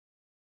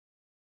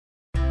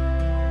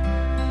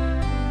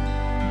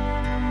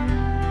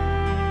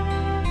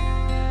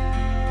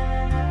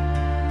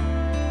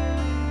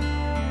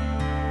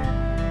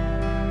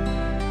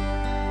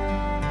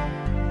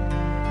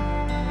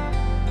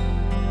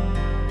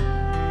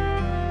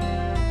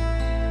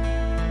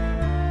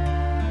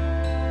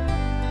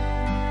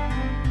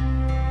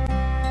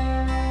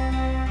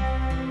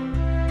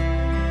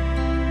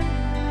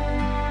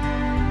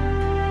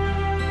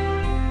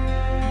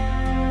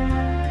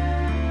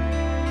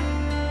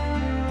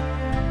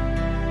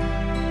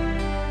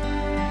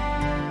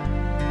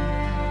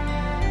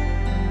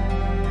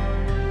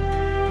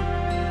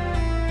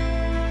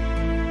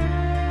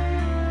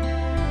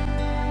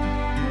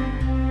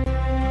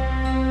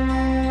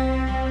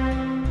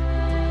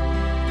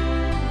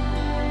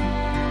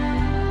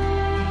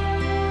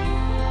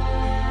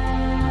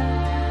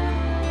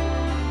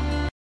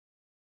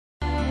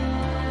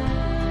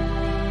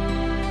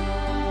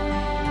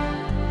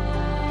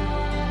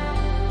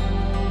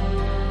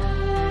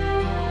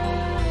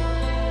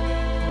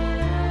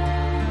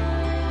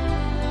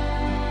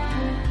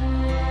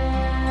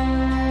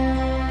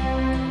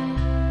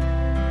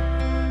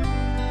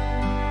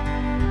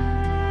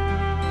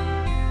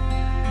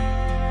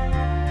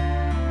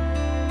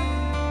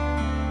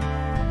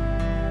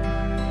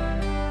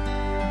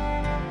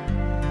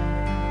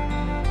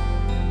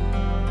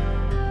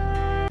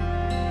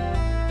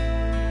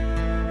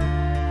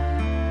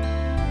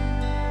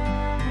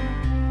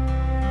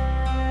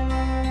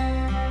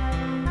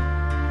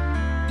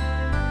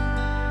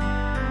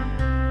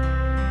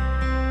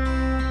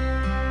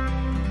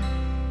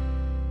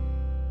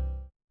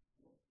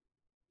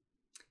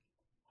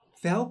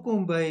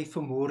Welkom by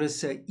vanmôre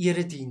se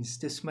erediens.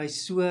 Dis my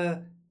so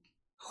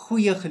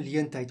goeie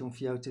geleentheid om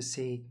vir jou te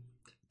sê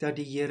dat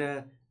die Here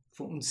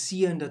vir ons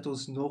seën dat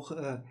ons nog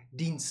 'n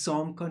diens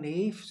saam kan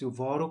hê. So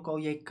waar ook al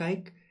jy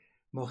kyk,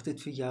 mag dit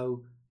vir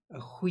jou 'n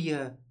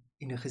goeie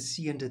en 'n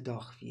geseënde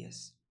dag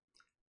wees.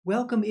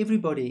 Welcome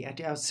everybody at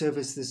our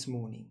service this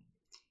morning.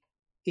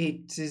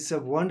 It is a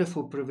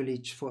wonderful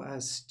privilege for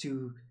us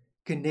to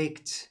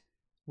connect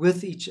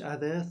with each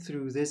other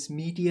through this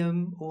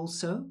medium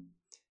also.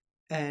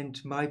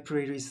 And my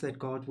prayer is that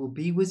God will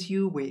be with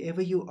you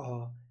wherever you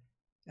are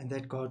and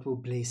that God will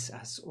bless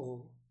us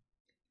all.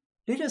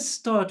 Let us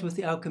start with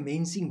our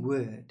commencing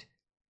word.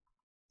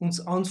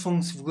 Ons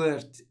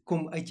aanvangswoord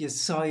kom uit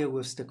Jesaja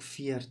hoofstuk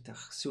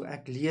 40. So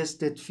ek lees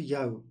dit vir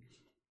jou.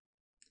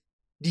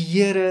 Die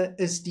Here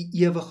is die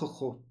ewige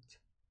God,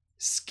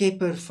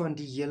 skepper van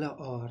die hele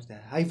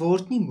aarde. Hy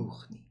word nie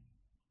moeg nie.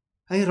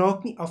 Hy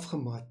raak nie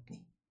afgemat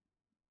nie.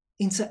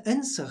 En sy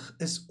insig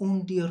is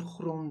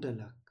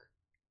ondeurgrondelik.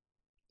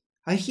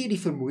 Hy gee die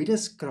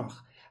vermoeides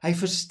krag. Hy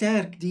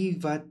versterk die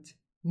wat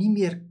nie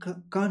meer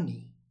kan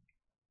nie.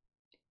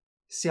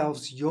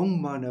 Selfs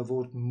jong manne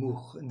word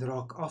moeg en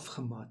raak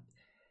afgemat.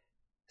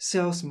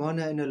 Selfs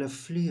manne in hulle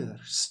vleur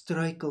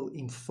struikel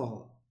en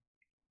val.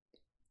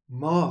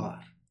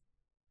 Maar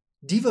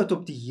die wat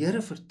op die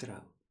Here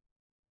vertrou,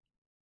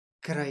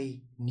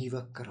 kry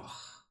nuwe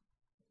krag.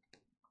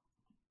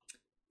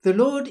 The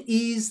Lord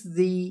is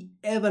the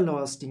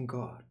everlasting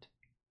God,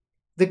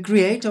 the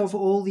creator of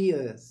all the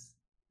earth.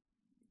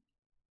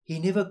 He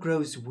never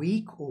grows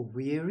weak or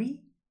weary.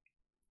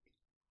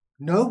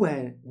 No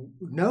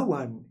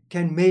one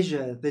can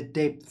measure the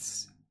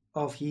depths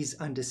of his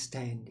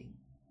understanding.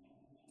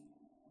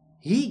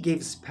 He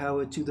gives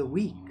power to the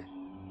weak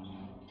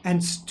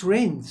and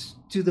strength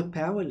to the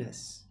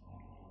powerless.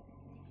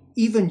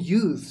 Even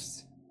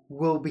youths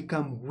will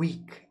become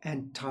weak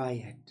and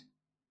tired,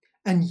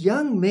 and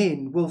young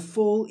men will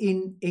fall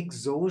in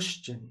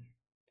exhaustion.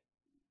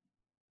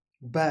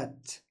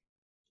 But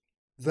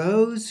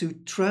those who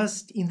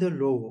trust in the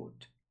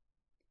Lord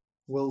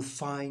will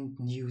find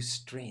new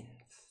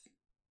strength.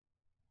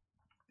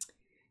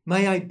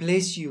 May I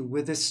bless you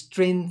with the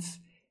strength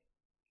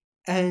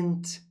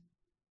and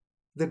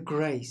the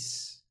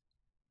grace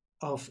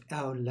of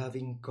our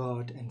loving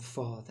God and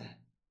Father,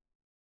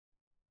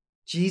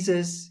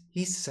 Jesus,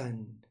 his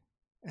Son,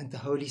 and the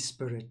Holy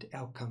Spirit,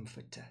 our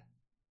Comforter.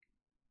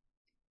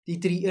 Die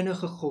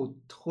drie-enige God,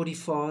 God die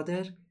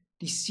Vader,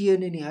 die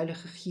Seun en die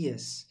Heilige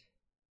Gees,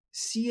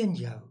 seën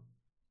jou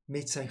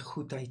met sy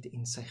goedheid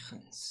en sy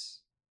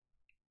guns.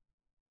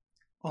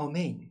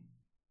 Amen.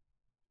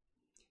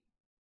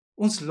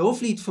 Ons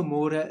loflied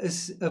vanmôre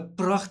is 'n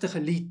pragtige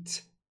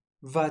lied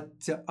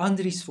wat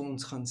Andries vir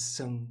ons gaan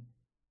sing.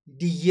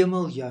 Die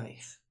hemel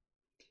juig.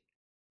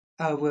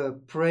 Our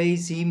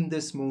praise hymn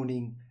this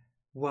morning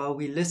while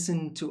we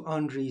listen to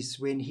Andries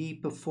when he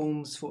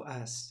performs for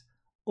us.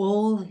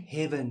 All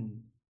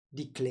heaven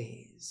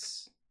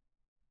declares.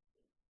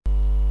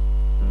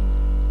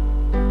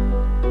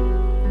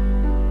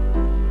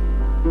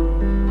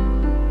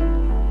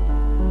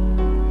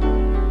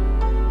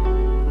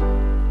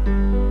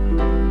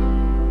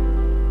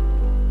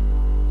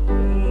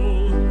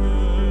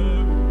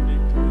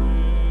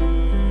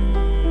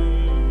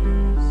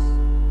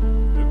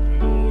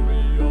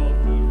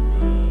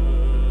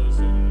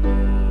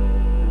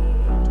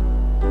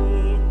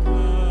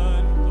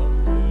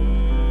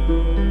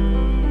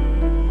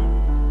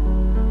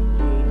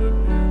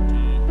 The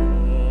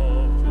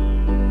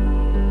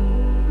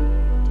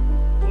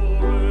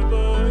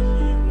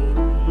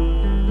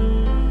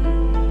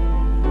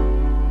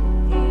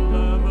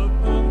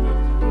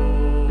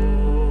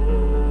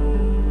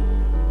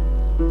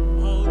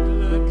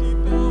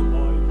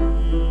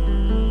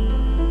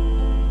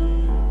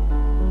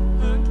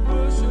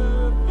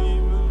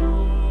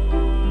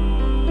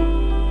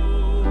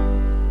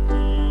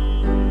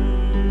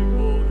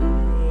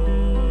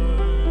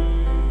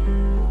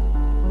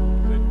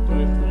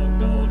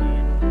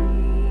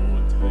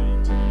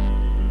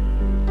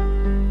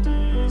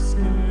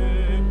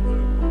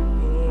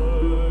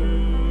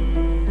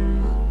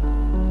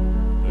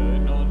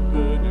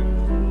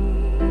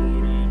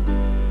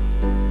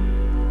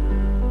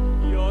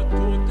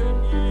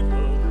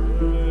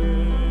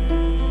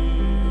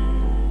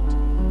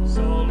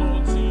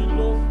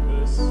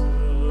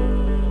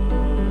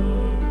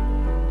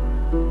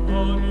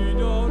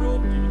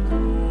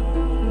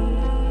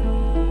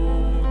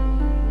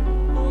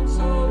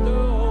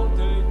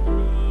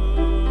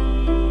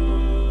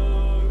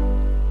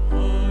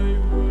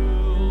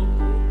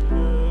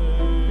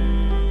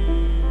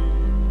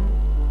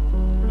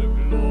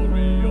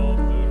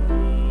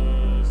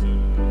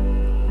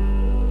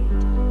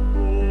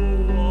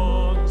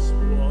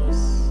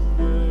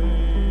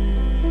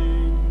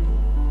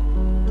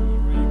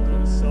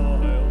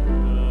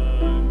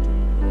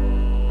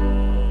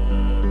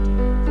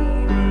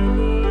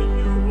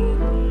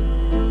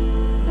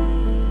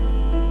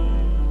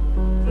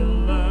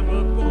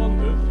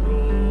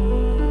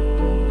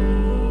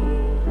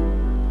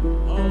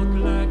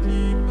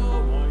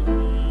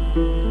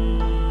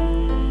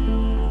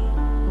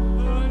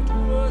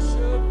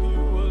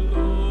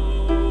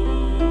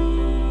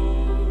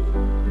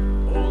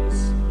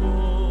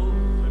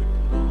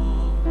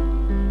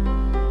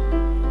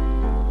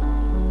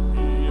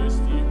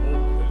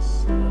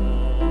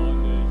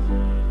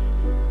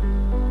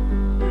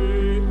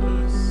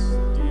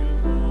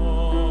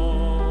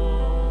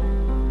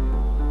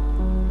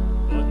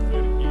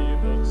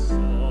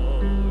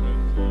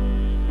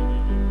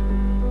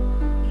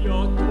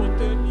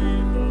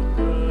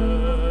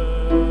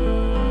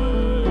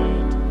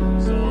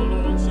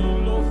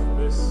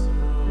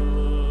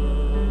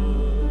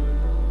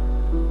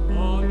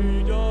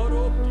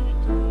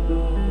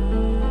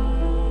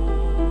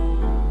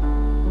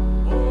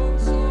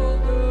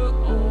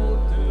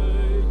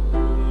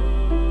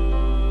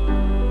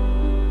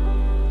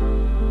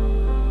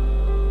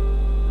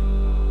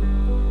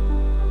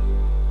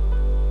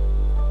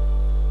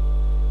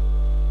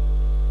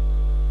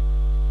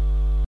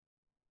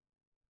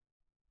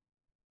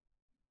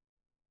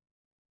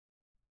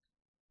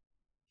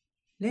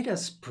Let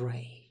us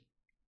pray.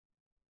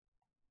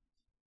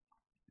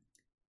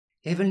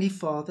 Heavenly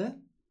Father,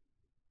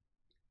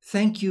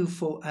 thank you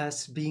for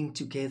us being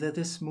together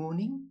this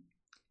morning.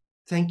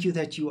 Thank you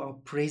that you are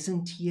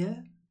present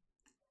here.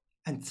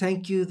 And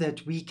thank you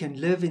that we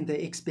can live in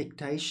the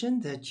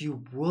expectation that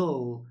you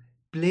will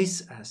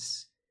bless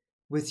us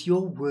with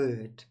your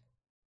word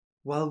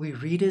while we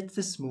read it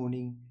this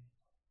morning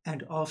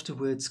and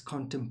afterwards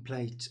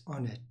contemplate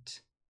on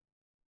it.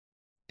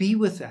 Be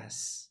with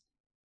us.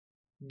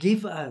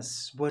 Give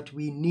us what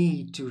we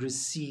need to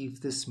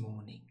receive this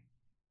morning.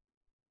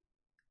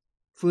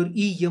 Voor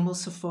U,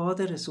 Hemelse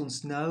Vader, is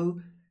ons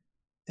nou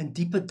in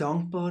diepe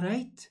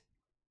dankbaarheid,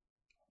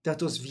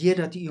 dat ons weet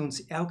dat U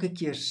ons elke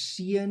keer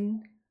seën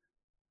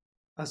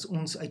as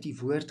ons uit die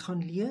woord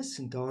gaan lees,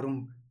 en daarom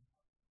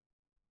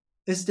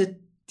is dit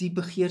die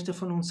begeerte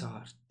van ons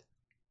hart,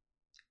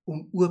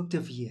 om oop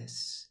te wees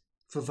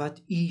vir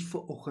wat U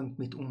vanoggend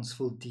met ons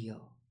wil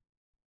deel.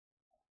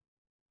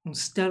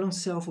 Ons stel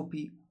onsself op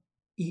U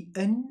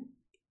in,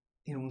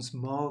 en ons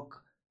maak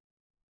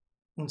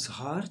ons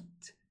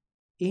hart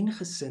en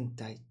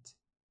gesindheid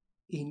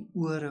en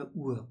ore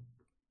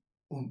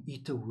oop om U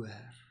te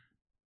hoor.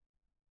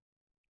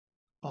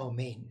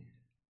 Amen.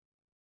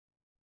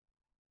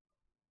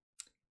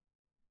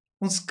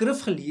 Ons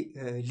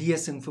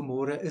skriflesing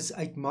vanmôre is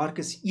uit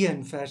Markus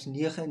 1 vers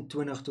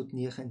 29 tot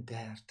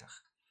 39.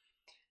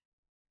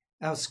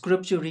 Our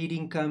scripture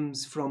reading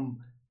comes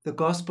from the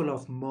Gospel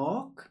of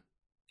Mark,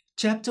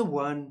 chapter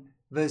 1,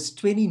 verse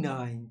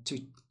 29 to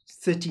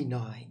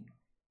 39.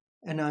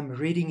 And I'm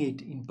reading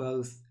it in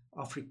both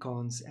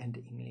Afrikaans and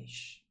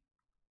English.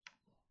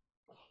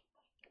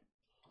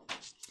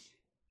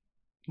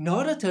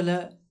 Nadat hulle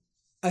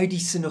uit die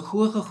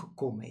sinagoge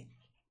gekom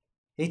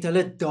het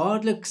hulle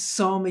dadelik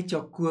saam met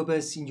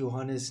Jakobus en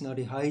Johannes na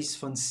die huis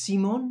van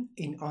Simon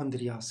en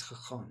Andreas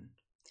gegaan.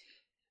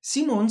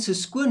 Simon se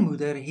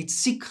skoonmoeder het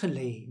siek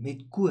gelê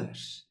met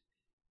koors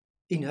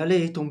en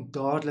hulle het hom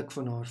dadelik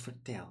van haar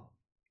vertel.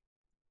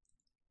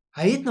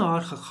 Hy het na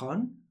haar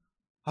gegaan,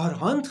 haar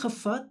hand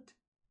gevat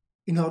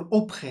en haar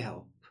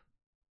opgehelp.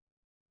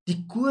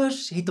 Die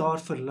koors het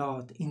haar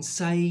verlaat en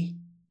sy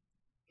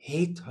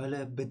het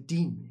hulle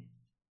bedien.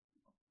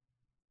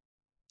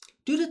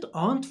 Toe dit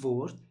aand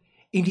word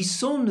en die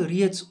son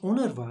reeds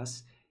onder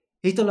was,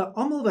 het hulle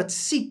almal wat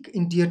siek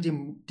en deur die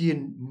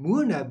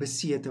demone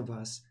besete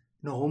was,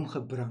 na hom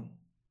gebring.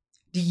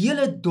 Die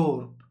hele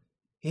dorp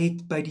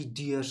het by die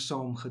deur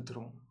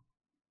saamgedrom.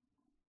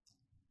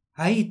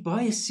 Hy het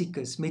baie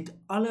siekes met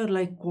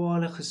allerlei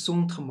kwale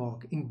gesond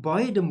gemaak en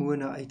baie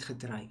demone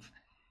uitgedryf.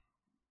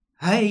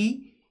 Hy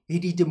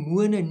het die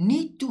demone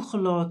nie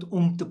toegelaat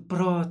om te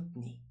praat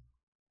nie,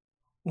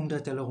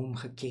 omdat hulle hom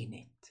geken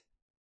het.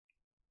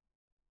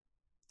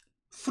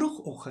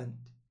 Vroegoggend,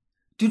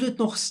 toe dit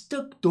nog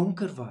stik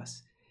donker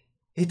was,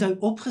 het hy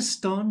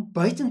opgestaan,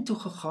 buitentoe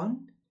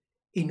gegaan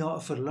en na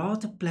 'n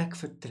verlate plek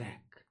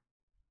vertrek.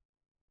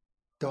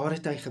 Daar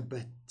het hy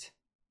gebid.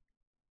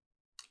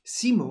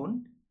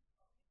 Simon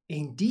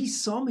en die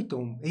saam met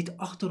hom het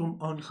agter hom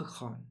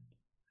aangegaan.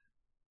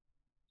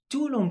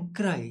 Toe hulle hom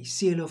kry,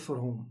 sê hulle vir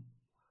hom,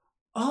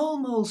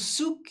 almal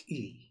soek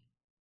u.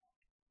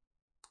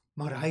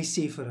 Maar hy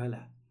sê vir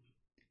hulle,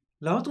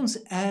 laat ons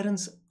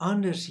elders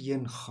anders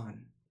heen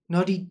gaan,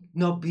 na die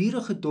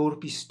naburige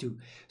dorpies toe,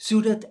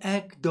 sodat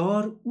ek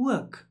daar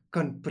ook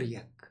kan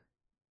preek,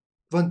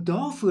 want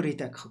daarvoor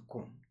het ek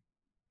gekom.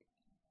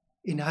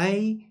 En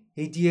hy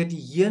het deur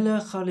die hele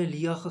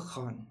Galilea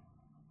gegaan,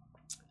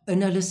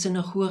 in hulle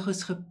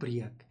sinagoges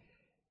gepreek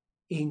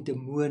en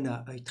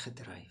demone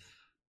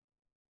uitgedryf.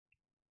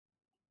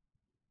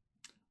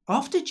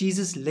 After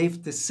Jesus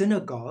left the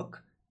synagogue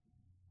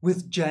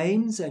with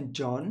James and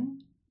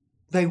John,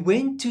 they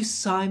went to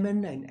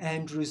Simon and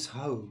Andrew's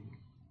home.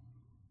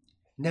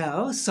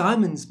 Now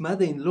Simon's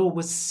mother-in-law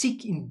was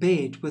sick in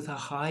bed with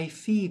a high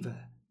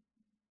fever.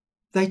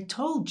 They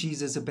told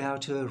Jesus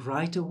about her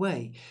right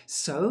away,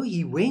 so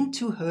he went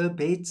to her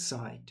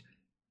bedside,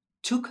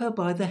 took her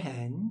by the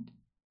hand,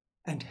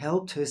 and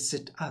helped her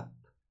sit up.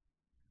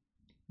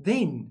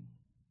 Then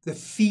the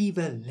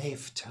fever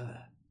left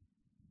her,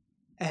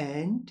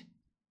 and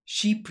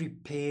she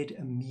prepared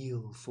a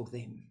meal for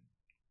them.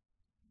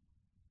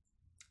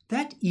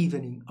 That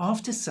evening,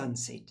 after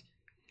sunset,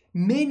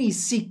 many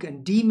sick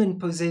and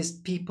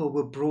demon-possessed people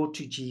were brought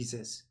to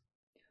Jesus.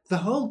 The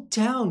whole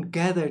town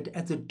gathered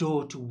at the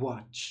door to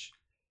watch.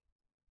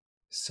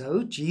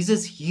 So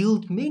Jesus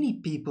healed many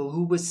people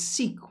who were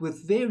sick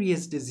with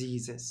various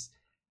diseases,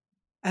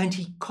 and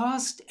he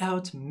cast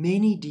out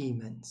many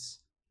demons.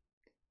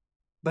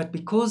 But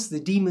because the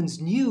demons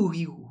knew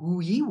who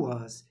he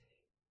was,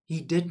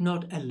 he did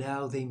not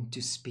allow them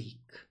to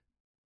speak.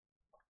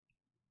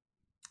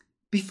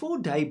 Before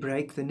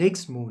daybreak the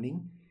next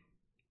morning,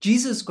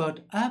 Jesus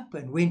got up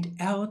and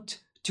went out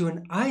to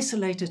an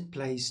isolated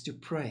place to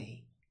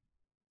pray.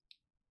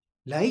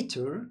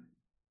 Later,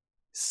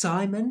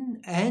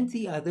 Simon and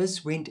the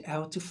others went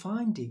out to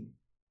find him.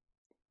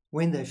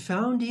 When they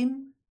found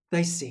him,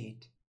 they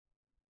said,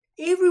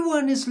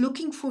 "Everyone is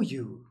looking for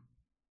you."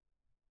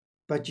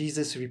 But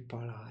Jesus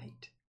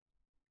replied,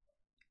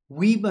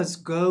 "We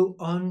must go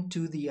on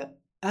to the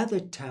other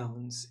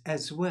towns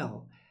as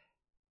well,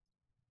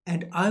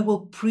 and I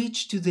will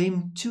preach to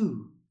them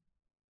too.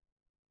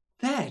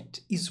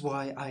 That is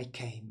why I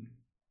came."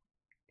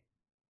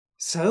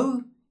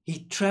 So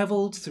he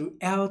traveled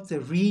throughout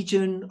the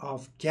region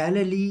of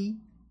Galilee,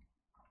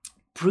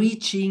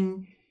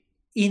 preaching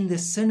in the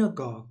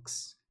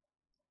synagogues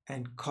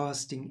and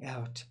casting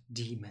out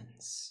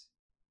demons.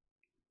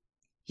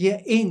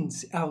 Here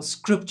ends our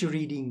scripture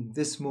reading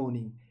this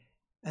morning,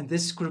 and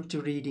this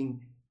scripture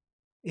reading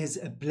is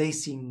a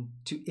blessing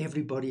to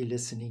everybody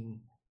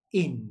listening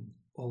in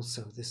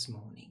also this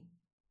morning.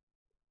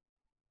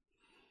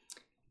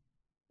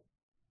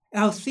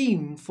 Our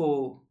theme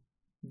for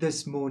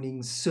this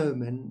morning's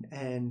sermon,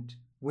 and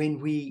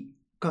when we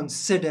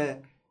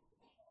consider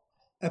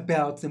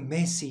about the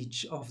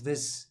message of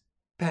this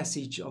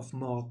passage of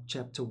Mark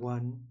chapter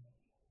 1,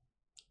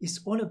 is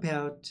all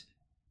about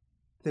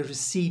the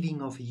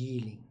receiving of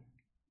healing.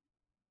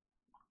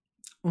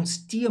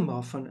 Ons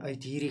tema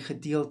vanuit hierdie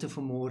gedeelte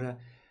vanmôre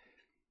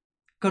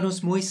kan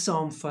ons mooi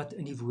saamvat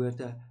in die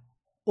woorde: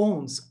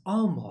 ons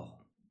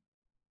almal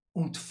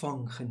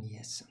ontvang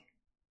genesing.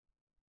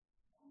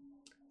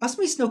 As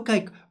mens nou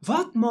kyk,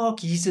 wat maak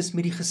Jesus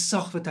met die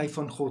gesag wat hy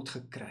van God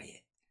gekry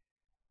het?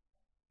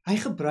 Hy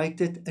gebruik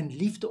dit in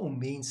liefde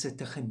om mense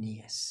te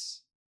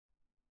genees.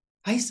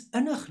 Hy is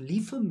innig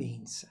lief vir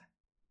mense.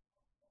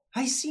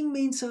 Hy sien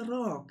mense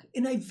raak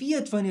en hy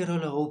weet wanneer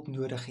hulle hulp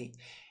nodig het.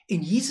 En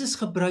Jesus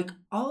gebruik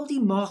al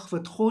die mag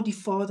wat God die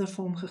Vader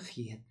vir hom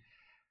gegee het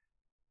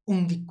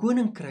om die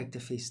koninkryk te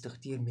vestig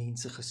deur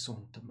mense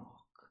gesond te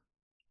maak.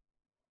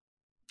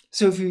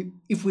 So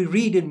if we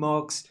read in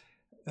Mark's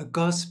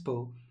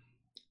gospel,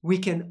 we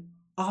can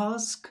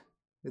ask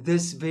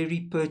this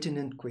very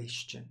pertinent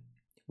question.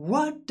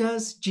 What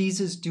does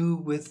Jesus do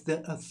with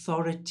the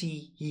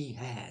authority he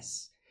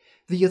has?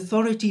 The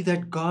authority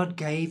that God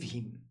gave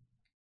him.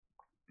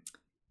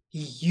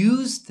 He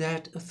used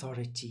that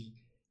authority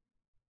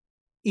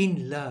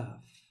in love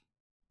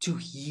to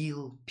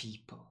heal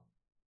people.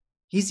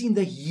 He's in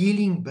the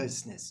healing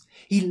business.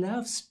 He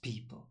loves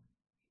people.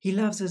 He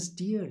loves us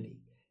dearly.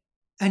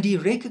 And he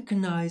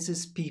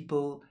recognizes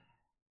people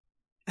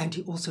and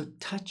he also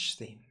touches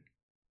them.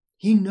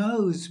 He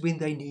knows when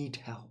they need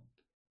help.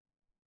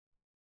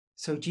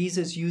 So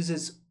Jesus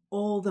uses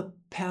all the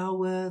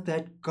power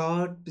that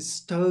God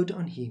bestowed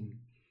on him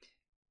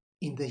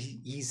in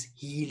his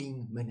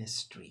healing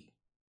ministry.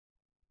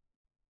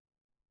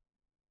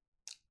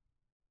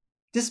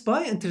 Dis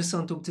baie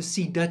interessant om te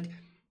sien dat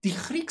die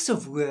Griekse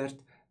woord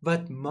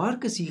wat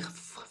Markus hier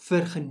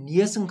vir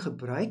genesing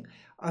gebruik,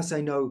 as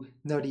hy nou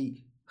na die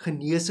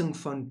genesing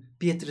van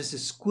Petrus se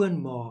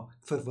skoonma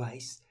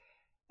verwys,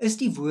 is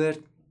die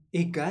woord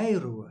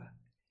egeiro.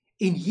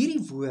 En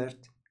hierdie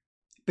woord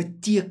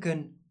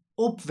beteken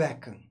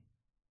opwekking.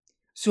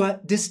 So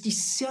dis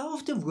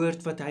dieselfde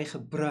woord wat hy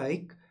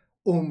gebruik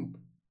om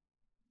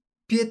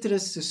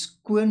Petrus se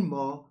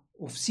skoonma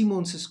of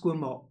Simon se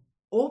skoonma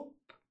op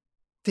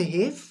te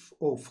hef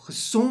of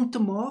gesond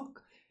te maak,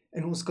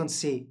 en ons kan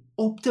sê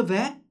op te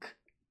wek,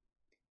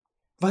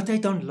 wat hy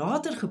dan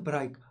later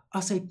gebruik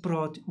as hy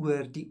praat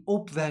oor die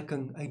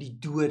opwekking uit die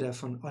dode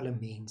van alle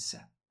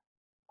mense,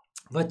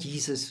 wat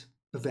Jesus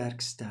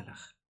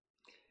bewerkstellig.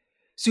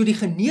 So die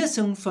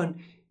genesing van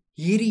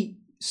hierdie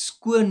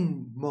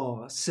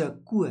skoonma se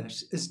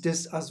koors is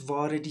dus as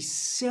ware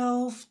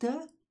dieselfde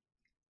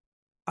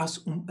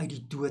as om uit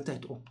die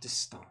doodheid op te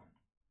staan.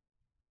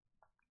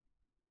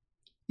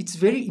 It's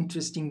very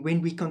interesting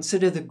when we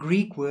consider the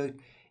Greek word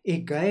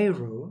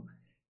egeiro,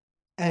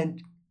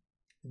 and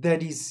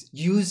that is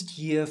used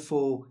here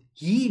for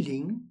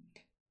healing,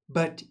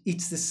 but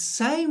it's the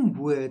same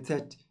word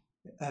that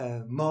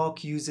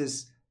Mark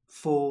uses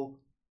for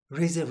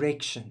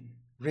resurrection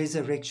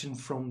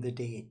from the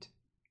dead.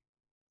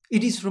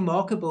 It is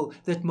remarkable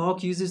that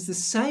Mark uses the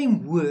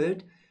same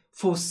word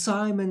for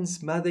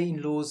Simon's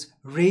mother-in-law's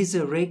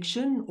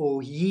resurrection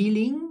or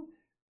healing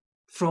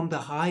from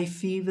the high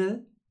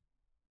fever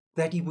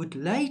that he would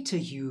later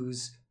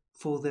use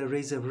for the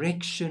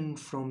resurrection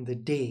from the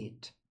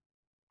dead.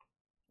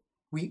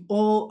 We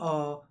all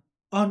are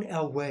on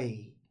our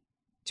way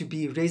to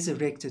be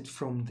resurrected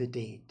from the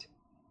dead.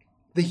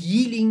 The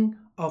healing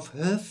of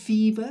her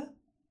fever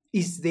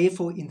is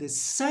therefore in the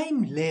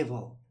same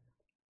level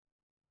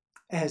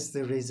as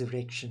the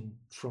resurrection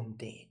from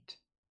dead.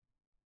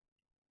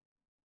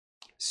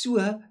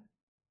 So,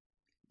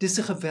 dis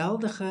 'n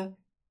geweldige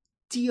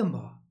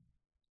tema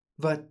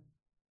wat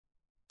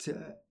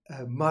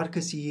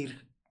Markus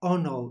hier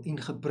aanhaal en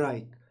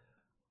gebruik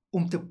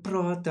om te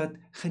praat dat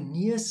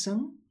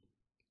genesing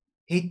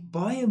het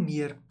baie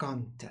meer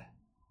kante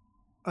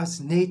as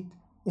net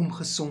om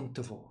gesond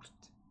te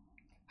word.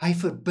 Hy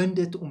verbind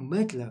dit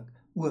onmiddellik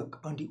ook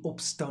aan die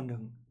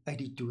opstanding uit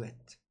die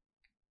dood.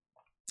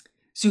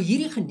 So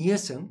hierdie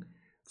genesing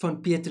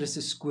van Petrus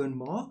se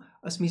skoonma,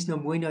 as mens nou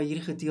mooi na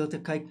hierdie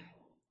gedeelte kyk,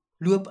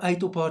 loop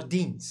uit op haar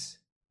diens.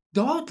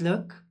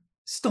 Dadelik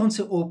staan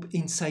sy op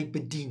en sy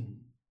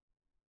bedien.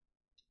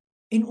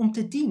 En om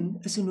te dien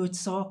is 'n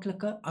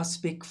noodsaaklike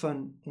aspek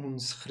van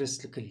ons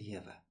Christelike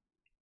lewe.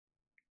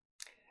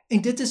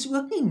 En dit is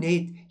ook nie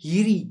net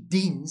hierdie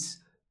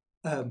diens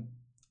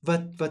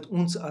wat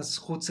ons as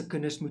God se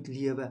kinders moet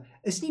lewe,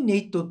 is nie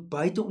net tot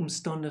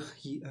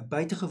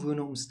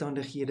buitengewone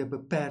omstandighede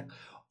beperk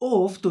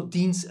of tot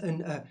diens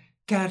in 'n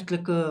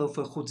kerklike of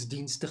 'n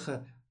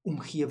godsdienstige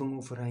omgewing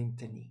of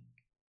ruimte nie.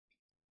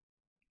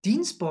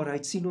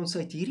 Diensbaarheid, sien ons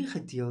uit hierdie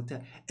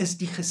gedeelte, is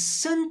die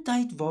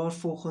gesindheid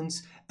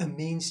waarvolgens 'n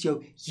mens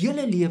jou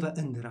hele lewe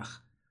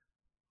inrig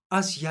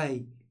as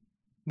jy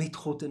met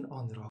God in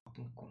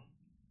aanraking kom.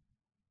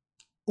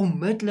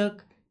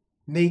 Onmiddellik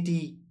met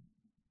die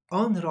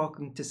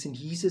aanraking tussen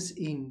Jesus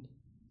en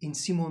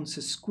Simon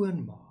se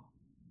skoonma,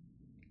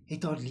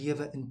 het haar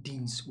lewe in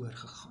diens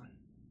oorgegaan.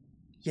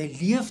 Jy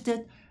leef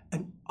dit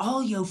in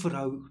al jou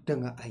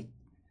verhoudinge uit,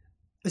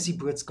 is die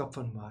boodskap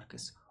van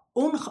Markus,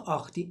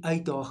 ongeag die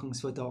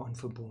uitdagings wat daaraan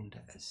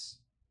verbonde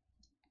is.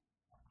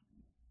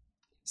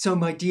 So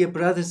my dear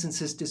brothers and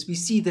sisters, we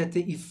see that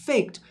the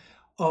effect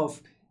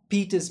of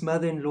Peter's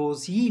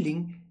mother-in-law's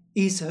healing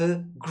is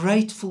her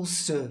grateful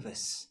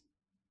service.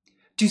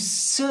 To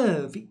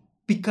serve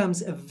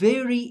becomes a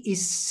very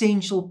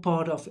essential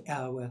part of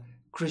our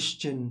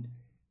Christian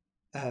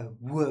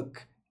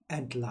work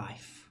and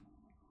life.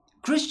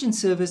 Christian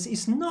service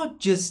is not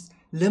just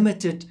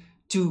limited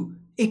to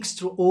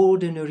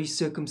extraordinary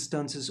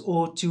circumstances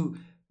or to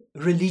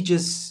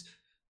religious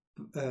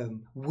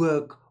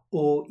work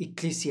or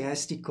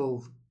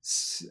ecclesiastical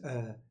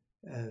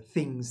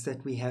things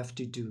that we have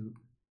to do.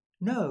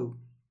 No,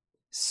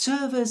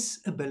 service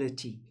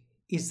ability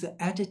is the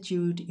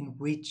attitude in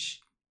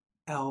which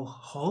our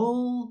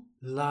whole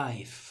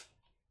life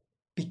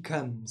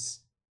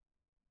becomes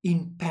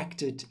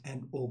impacted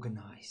and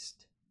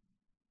organized.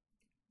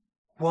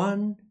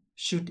 One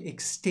should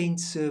extend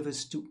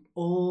service to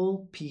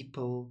all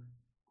people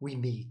we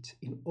meet,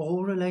 in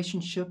all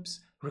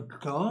relationships,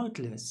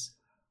 regardless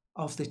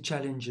of the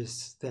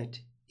challenges that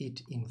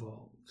it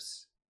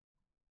involves.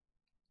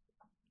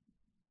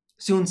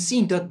 So ons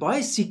sien dat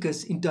baie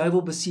siekes en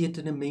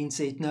duiwelbesetene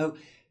mense het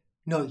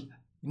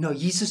nou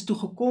Jesus toe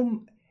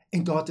gekom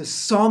en daar het 'n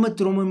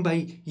samedromming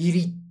by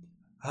hierdie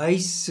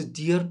huis se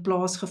deur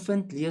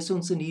plaasgevind, lees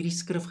ons in hierdie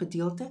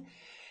skrifgedeelte,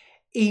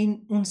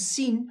 en ons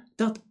sien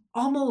dat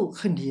almal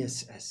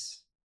genees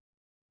is.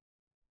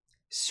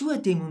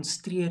 So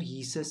demonstreer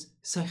Jesus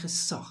sy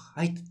gesag.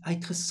 Hy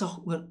het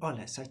gesag oor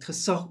alles. Hy het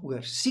gesag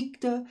oor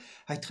siekte,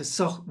 hy het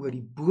gesag oor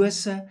die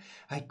bose,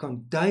 hy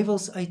kan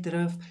duiwels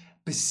uitdryf,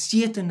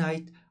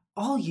 besetenheid,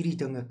 al hierdie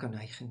dinge kan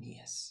hy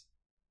genees.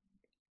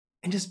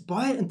 En dis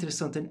baie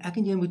interessant en ek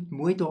en jy moet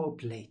mooi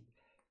daarop let.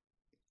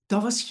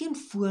 Daar was geen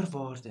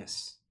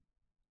voorwaardes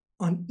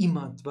aan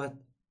iemand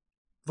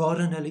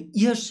waarin hulle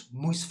eers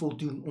moes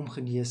voldoen om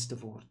genees te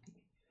word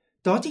nie.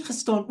 Daar het nie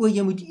gestaan,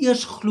 jy moet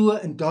eers glo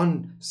en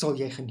dan sal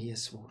jy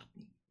genees word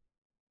nie.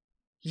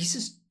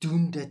 Jesus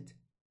doen dit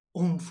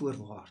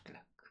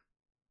onvoorwaardelik.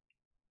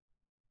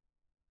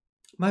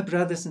 My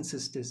brothers and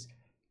sisters,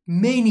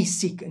 many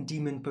sick and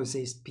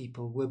demon-possessed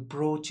people were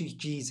brought to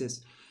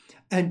Jesus,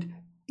 and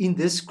in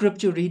this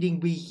scripture reading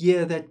we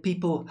hear that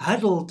people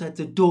huddled at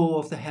the door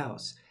of the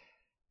house.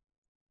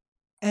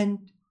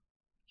 And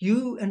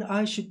you and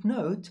I should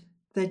note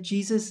that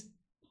Jesus,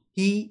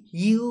 he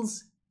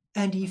heals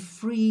and he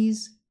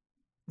frees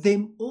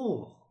them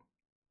all,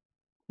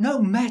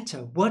 no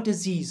matter what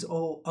disease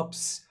or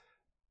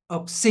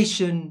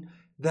obsession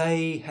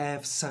they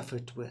have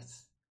suffered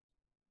with.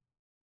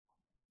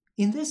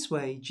 In this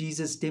way,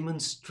 Jesus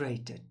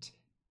demonstrated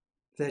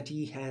that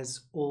he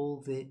has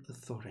all the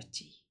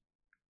authority.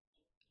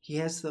 He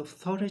has the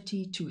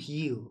authority to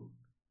heal.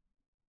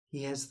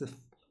 He has the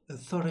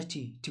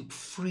authority to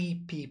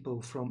free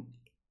people from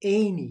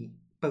any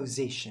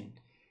possession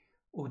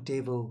or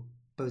devil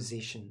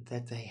possession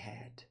that they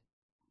had.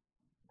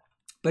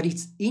 But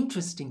it's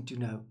interesting to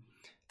know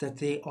that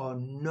there are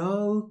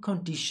no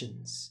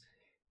conditions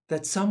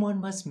that someone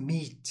must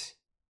meet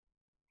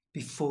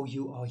before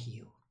you are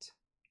healed.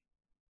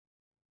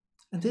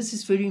 And this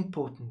is very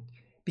important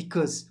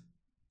because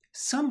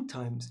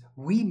sometimes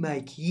we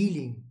make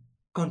healing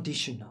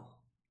conditional.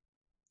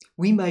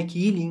 We make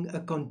healing a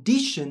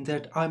condition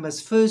that I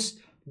must first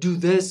do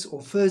this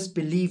or first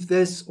believe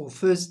this or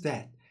first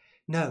that.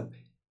 No,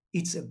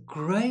 it's a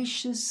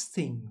gracious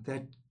thing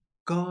that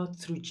God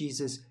through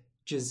Jesus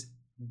just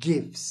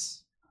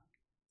gives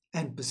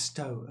and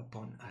bestow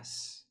upon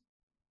us.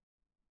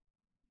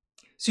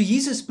 So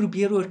Jesus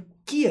probeer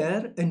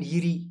oorkeer in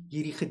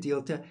hierdie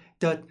gedeelte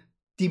dat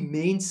die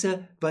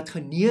mense wat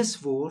genees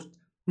word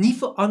nie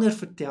vir ander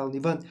vertel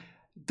nie, want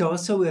daar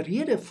sou 'n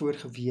rede voor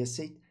gewees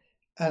het.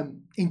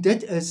 En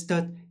dit is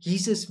dat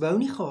Jesus wou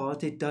nie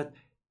gehad het dat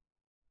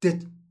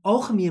dit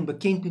algemeen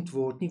bekend moet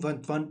word nie,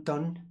 want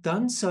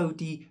dan sou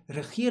die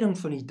regering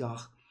van die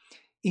dag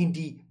en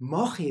die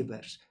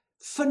maghebbers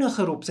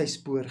vinniger op sy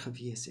spoor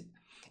gewees het.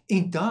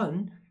 En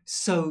dan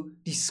sou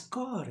die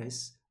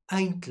skares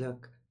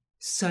eintlik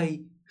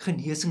sy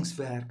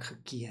genesingswerk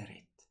gekeer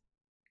het.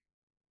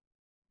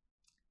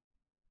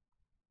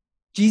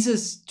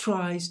 Jesus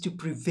tries to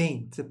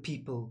prevent the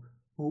people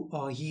who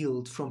are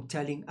healed from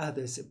telling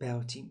others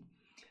about him.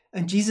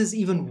 And Jesus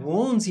even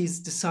warns his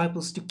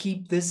disciples to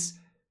keep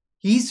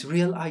his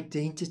real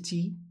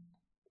identity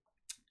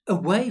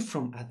away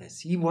from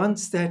others. He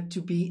wants that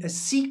to be a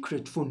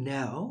secret for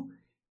now.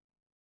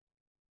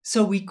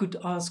 So we could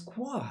ask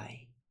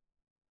why.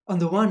 On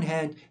the one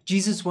hand,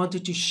 Jesus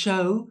wanted to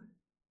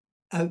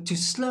to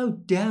slow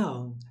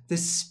down the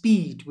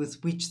speed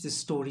with which the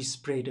story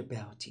spread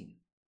about him,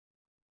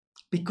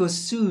 because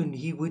soon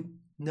he would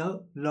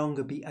no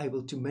longer be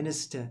able to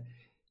minister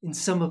in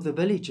some of the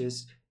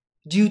villages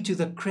due to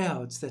the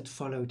crowds that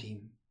followed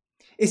him,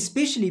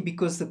 especially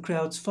because the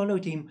crowds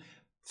followed him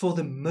for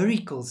the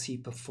miracles he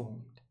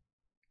performed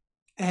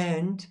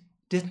and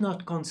did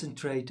not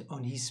concentrate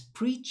on his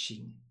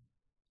preaching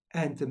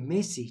and the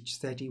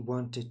message that he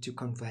wanted to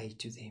convey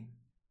to them.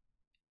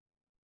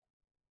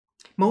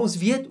 Maar ons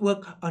weet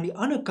ook aan die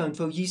ander kant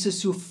wou Jesus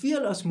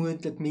soveel as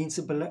moontlik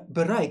mense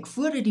bereik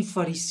voordat die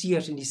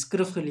fariseërs en die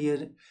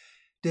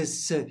skrifgeleerdes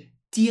se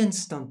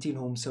teenstand teen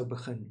hom sou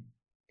begin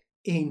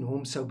en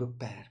hom sou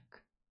beperk.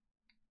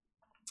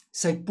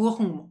 Sy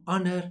poging om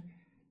ander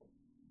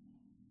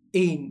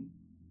en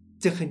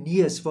te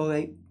genees waar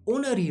hy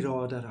onder die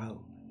radar hou,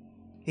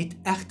 het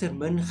egter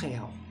min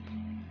gehelp.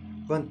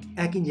 Want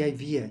ek en jy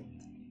weet,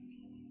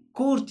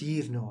 kort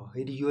hierna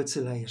het die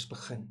Joodse leiers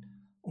begin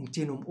om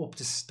teen hom op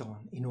te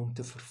staan en hom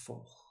te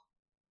vervolg.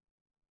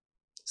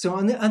 So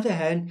on the other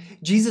hand,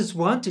 Jesus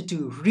wanted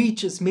to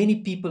reach as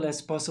many people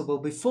as possible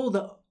before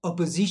the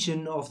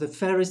opposition of the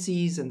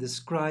Pharisees and the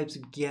scribes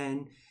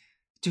began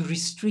to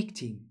restrict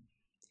him.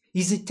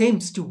 His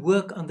attempts to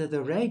work under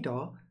the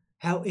radar,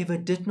 however,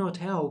 did not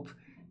help,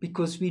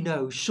 because we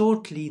know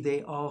shortly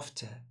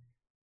thereafter,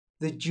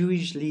 the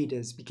Jewish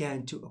leaders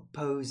began to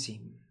oppose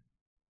him.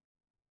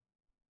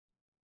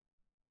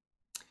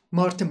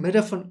 Maar te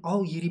midde van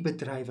al hierdie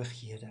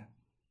bedrywighede,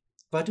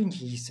 wat doen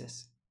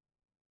Jesus?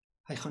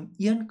 Hy gaan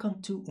een kant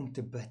toe om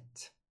te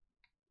bid.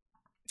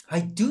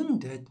 Hy doen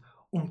dit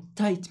om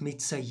tyd met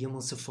sy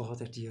hemelse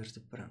Vader deur te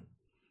bring.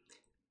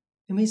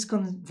 En mens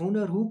kan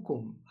wonder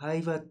hoekom,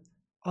 hy wat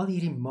al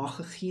hierdie mag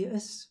gegee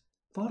is,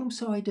 waarom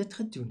sou hy dit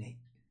gedoen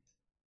het?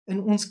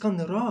 En ons kan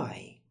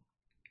raai,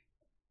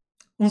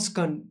 ons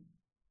kan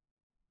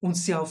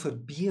onsself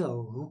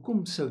verbeel,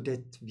 hoekom sou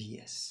dit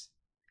wees?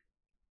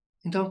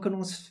 En dan kan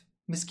ons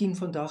miskien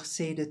vandag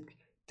sê,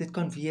 dit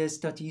kan wees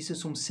dat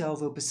Jesus homself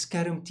wil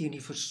beskerm teen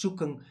die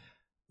versoeking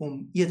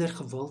om eerder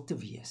gewild te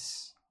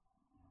wees,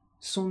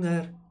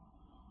 sonder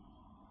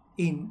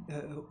en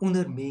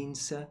onder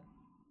mense,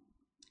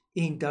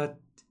 en dat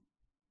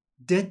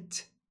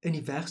dit in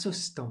die weg sou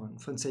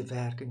staan van sy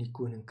werk in die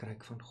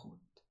koninkryk van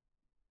God.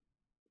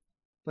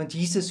 Want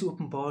Jesus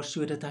openbaar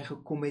sodat hy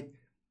gekom het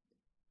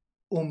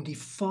om die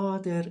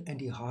Vader in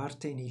die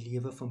harte en die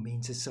lewe van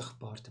mense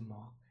sigbaar te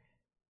maak.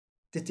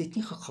 Dit het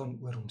nie gegaan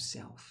oor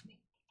homself nie.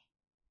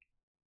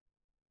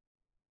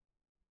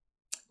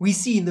 We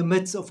see in the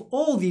midst of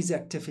all these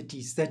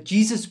activities that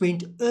Jesus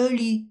went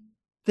early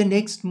the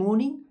next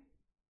morning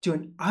to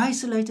an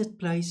isolated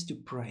place to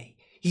pray.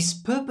 His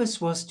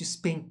purpose was to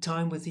spend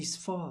time with his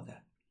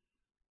Father.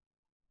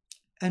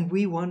 And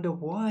we wonder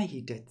why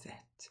he did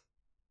that.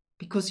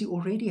 Because he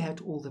already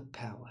had all the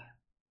power.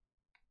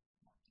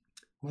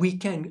 We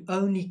can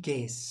only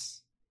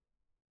guess.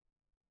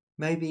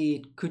 Maybe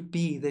it could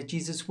be that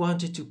Jesus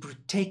wanted to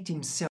protect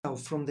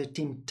himself from the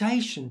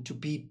temptation to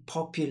be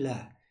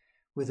popular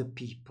with the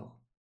people,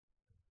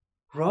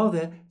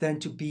 rather than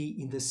to be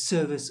in the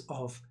service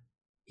of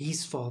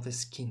his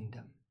Father's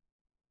kingdom.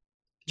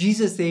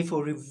 Jesus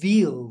therefore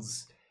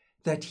reveals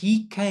that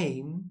he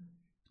came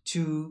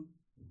to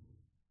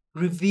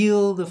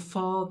reveal the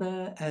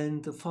Father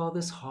and the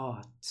Father's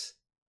heart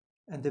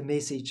and the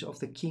message of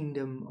the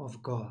kingdom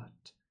of God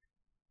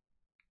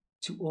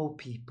to all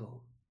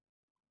people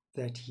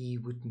that he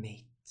would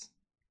meet.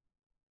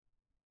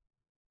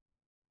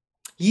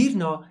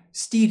 Hierna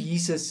stuur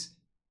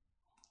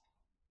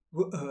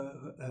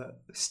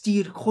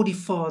God die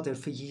Vader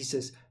vir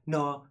Jesus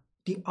na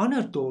die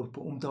ander dorpe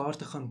om daar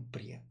te gaan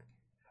preek.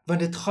 Want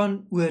dit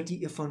gaan oor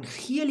die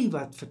evangelie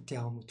wat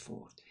vertel moet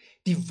word.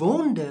 Die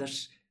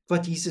wonders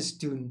wat Jesus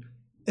doen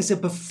is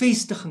 'n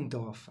bevestiging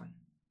daarvan.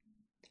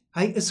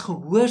 Hy is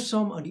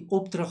gehoorsaam aan die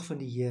opdrag van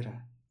die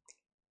Here.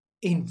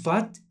 En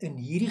wat in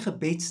hierdie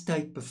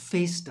gebedstyd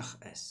bevestig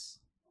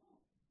is,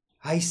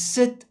 hy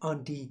sit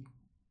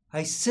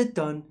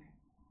dan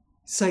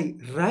sy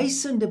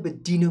reisende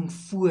bediening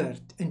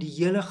voort in die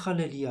hele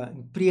Galilea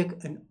en preek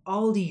in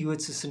al die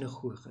Joodse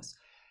sinagoges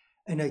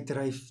en hy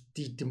dryf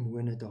die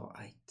demone daar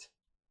uit.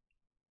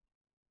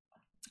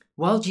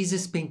 While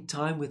Jesus spent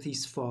time with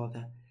his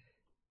Father,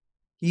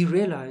 he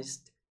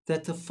realized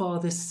that the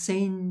Father is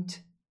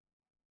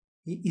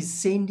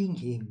sending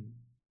him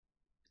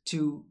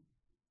to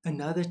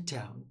another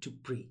town to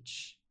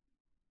preach,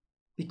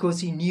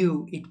 because he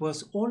knew it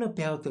was all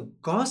about the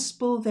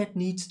gospel that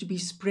needs to be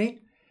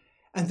spread,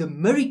 and the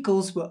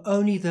miracles were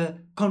only the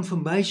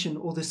confirmation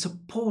or the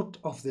support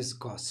of this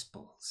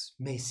gospel's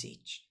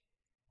message.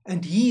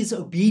 And he is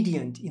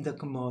obedient in the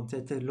command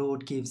that the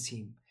Lord gives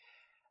him.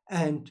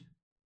 And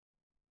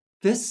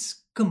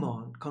this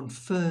command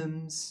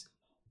confirms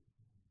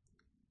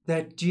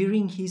that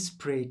during his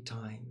prayer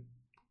time,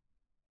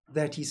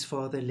 that his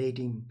father led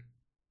him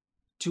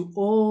to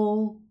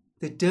all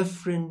the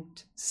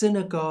different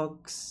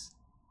synagogues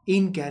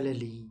in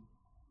Galilee,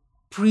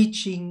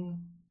 preaching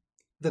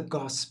the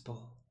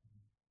gospel,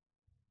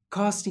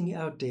 casting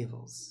out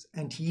devils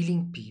and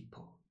healing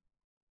people.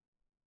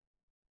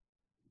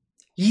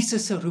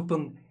 Jesus se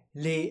roeping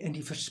lê in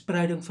die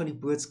verspreiding van die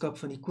boodskap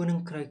van die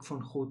koninkryk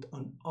van God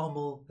aan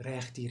almal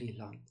reg deur die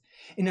land.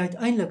 En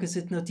uiteindelik is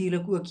dit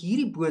natuurlik ook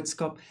hierdie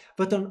boodskap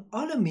wat aan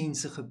alle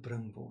mense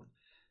gebring word,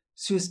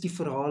 soos die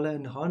verhale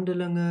in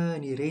Handelinge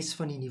en die res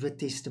van die Nuwe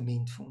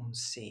Testament vir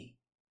ons sê.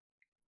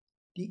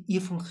 Die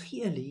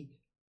evangelie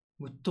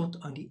moet tot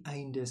aan die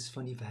eindes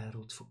van die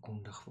wêreld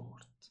verkondig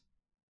word.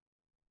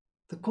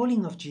 The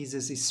calling of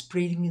Jesus is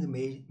spreading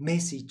the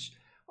message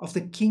of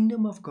the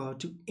kingdom of God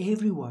to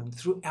everyone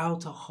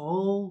throughout the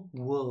whole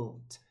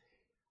world.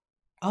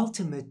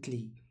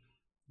 Ultimately,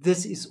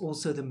 this is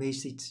also the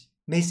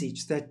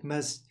message that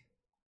must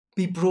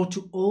be brought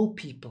to all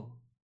people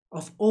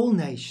of all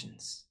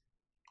nations,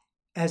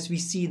 as we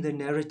see in the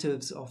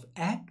narratives of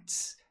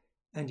Acts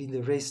and in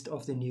the rest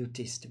of the New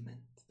Testament.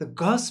 The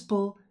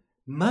gospel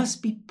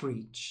must be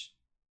preached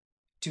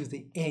to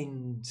the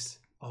ends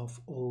of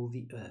all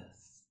the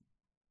earth.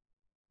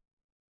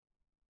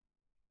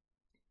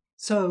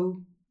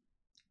 So,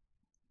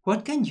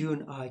 what can you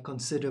and I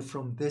consider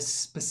from this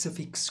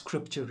specific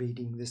scripture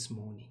reading this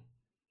morning?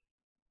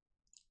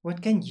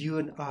 What can you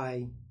and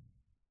I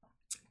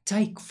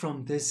take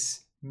from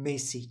this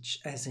message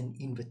as an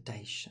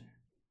invitation?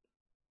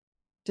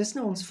 Dis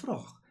nou ons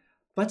vraag.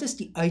 Wat is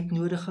die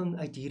uitnodiging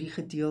uit hierdie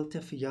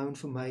gedeelte vir jou en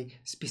vir my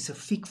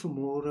spesifiek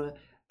vanmôre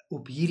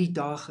op hierdie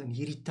dag en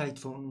hierdie tyd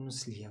waarin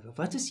ons lewe?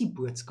 Wat is die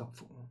boodskap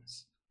vir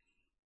ons?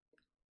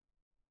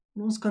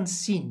 En ons kan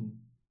sien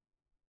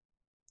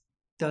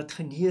dat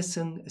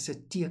genesing is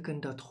 'n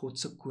teken dat God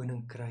se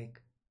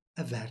koninkryk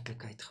 'n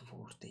werklikheid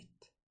geword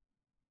het.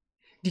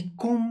 Die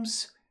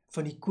koms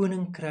van die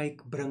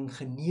koninkryk bring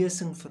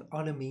genesing vir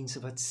alle mense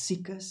wat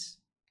siek is,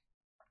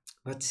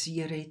 wat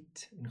seer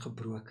het en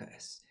gebroken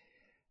is.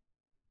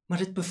 Maar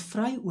dit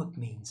bevry ook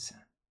mense.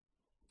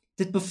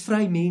 Dit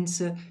bevry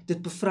mense,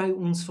 dit bevry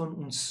ons van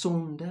ons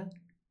sonde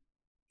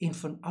en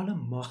van alle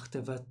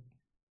magte wat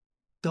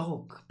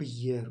dalk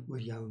beheer oor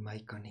jou en my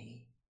kan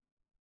hê.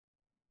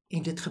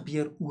 En dit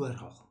gebeur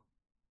oral.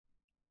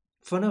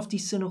 Vanaf die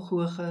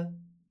sinagoge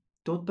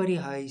tot by die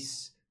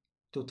huis,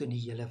 tot in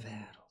die hele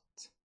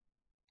wêreld.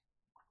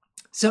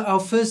 So our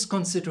first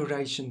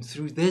consideration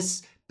through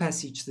this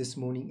passage this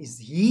morning is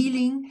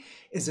healing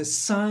is a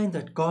sign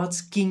that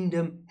God's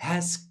kingdom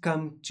has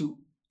come to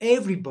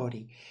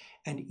everybody,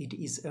 and it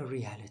is a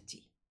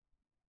reality.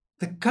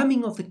 The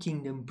coming of the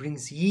kingdom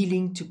brings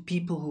healing to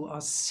people who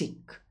are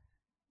sick,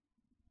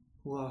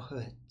 who are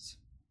hurt,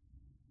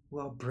 who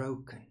are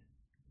broken.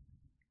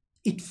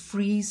 It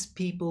frees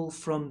people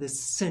from the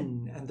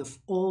sin and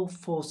all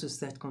forces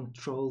that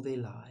control their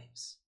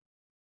lives.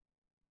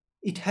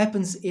 It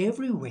happens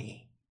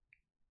everywhere.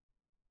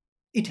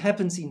 It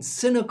happens in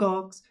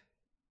synagogues,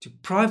 to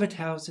private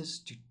houses,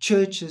 to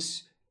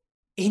churches,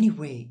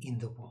 anywhere in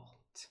the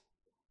world.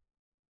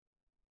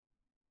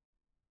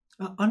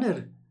 'n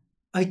ander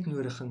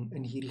uitnodiging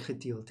in hierdie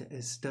gedeelte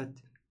is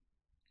dat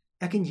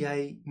ek en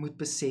jy moet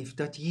besef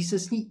dat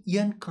Jesus nie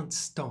een kan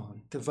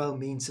staan terwyl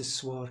mense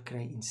swaar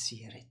kry en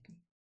seer het nie.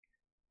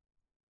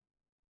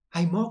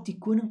 Hy maak die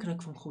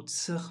koninkryk van God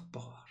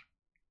sigbaar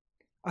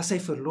as hy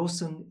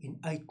verlossing en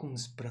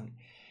uitkoms bring,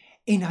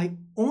 en hy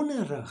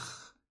onderrig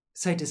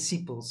sy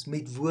disippels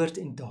met woord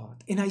en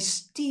daad, en hy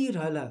stuur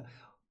hulle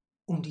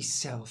om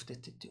dieselfde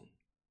te doen.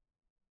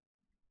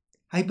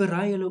 Hy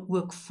berei hulle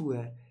ook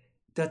voor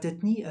dat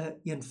dit nie 'n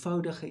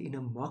eenvoudige en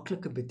 'n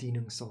maklike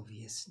bediening sal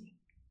wees nie.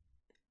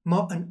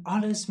 Maar in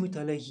alles moet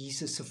hulle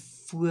Jesus se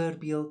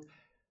voorbeeld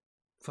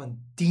van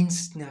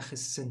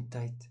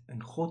diensgesindheid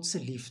en God se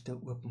liefde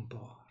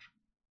openbaar.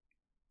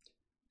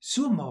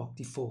 So maak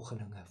die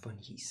volgelinge van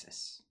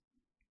Jesus.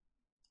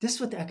 Dis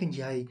wat ek en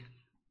jy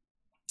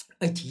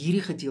uit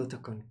hierdie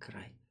gedeelte kan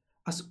kry.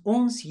 As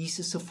ons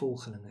Jesus se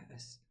volgelinge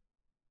is,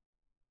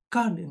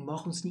 kan en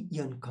mag ons nie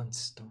een kant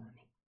staan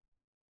nie.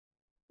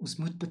 Ons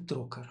moet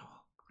betrokke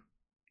raak.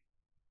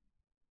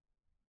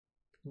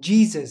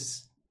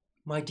 Jesus,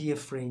 my dear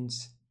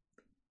friends,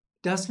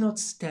 does not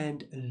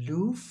stand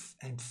aloof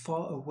and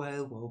far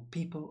away while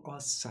people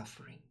are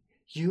suffering.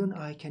 You and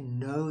I can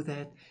know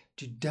that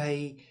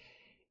today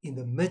in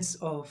the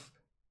midst of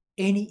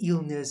any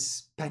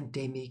illness,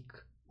 pandemic,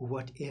 or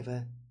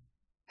whatever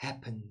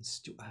happens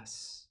to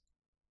us.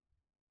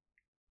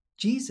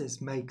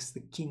 Jesus makes the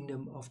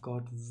kingdom of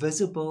God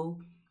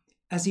visible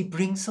as he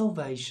brings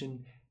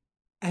salvation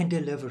and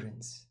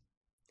deliverance.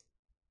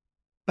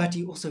 But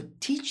he also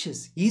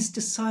teaches his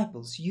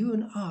disciples, you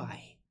and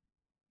I,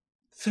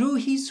 through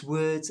his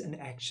words and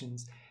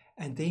actions,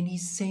 and then he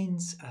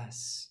sends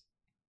us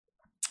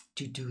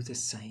to do the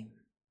same.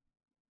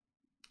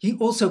 He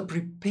also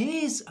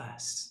prepares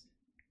us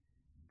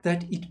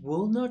that it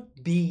will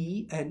not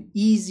be an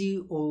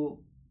easy or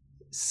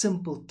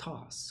simple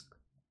task,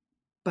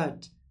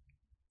 but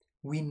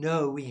we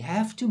know we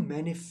have to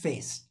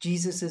manifest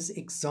Jesus'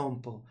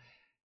 example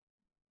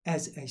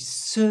as a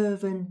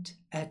servant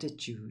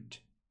attitude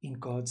in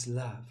God's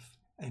love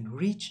and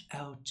reach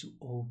out to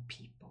all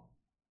people.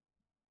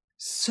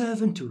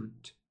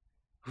 Servanthood,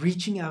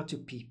 reaching out to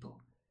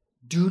people.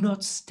 Do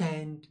not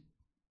stand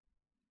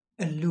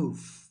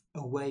aloof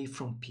away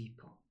from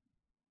people.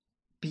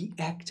 Be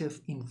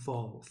active,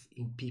 involved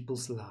in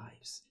people's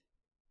lives.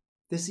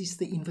 This is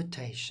the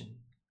invitation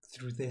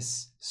through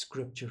this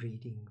scripture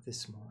reading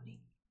this morning.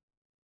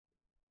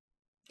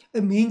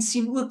 'n Mens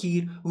sien ook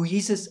hier hoe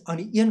Jesus aan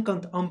die een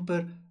kant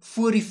amper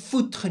voor die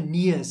voet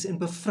genees en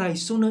bevry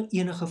sonder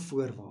enige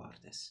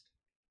voorwaardes.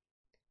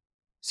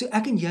 So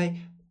ek en jy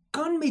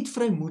kan met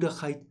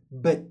vrymoedigheid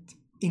bid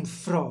en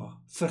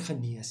vra vir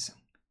genesing.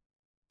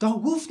 Daar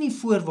hoef nie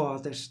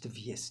voorwaardes te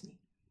wees nie.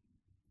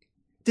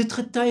 Dit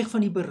getuig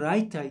van die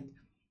bereidheid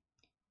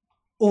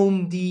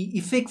om die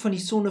effek van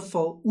die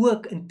sondeval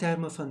ook in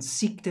terme van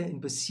siekte en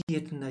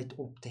besetenheid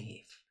op te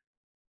hef.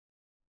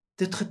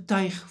 Dit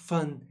getuig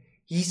van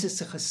Jesus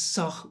se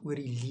gesag oor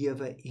die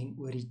lewe en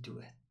oor die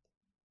dood.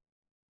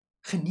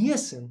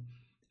 Genesing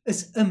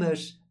is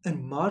immers in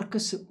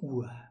Markus se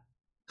oë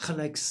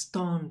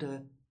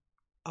gelykstaande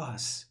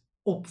as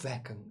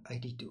opwekking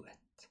uit die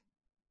dood.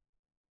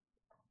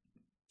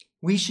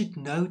 We should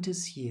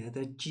notice here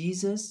that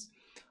Jesus,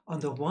 on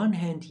the one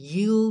hand,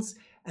 heals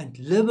and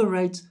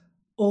liberates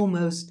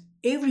almost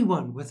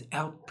everyone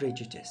without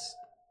prejudice.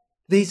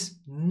 There's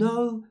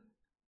no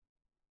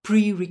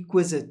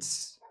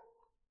prerequisites.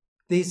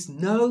 There's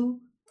no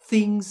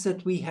things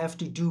that we have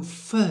to do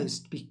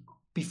first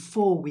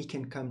before we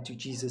can come to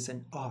Jesus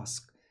and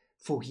ask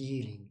for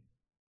healing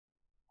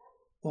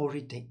or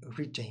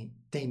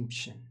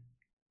redemption.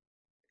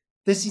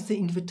 This is the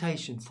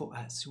invitation for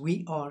us.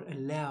 We are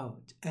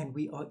allowed and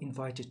we are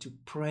invited to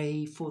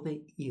pray for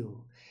the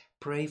ill,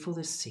 pray for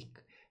the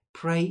sick,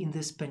 pray in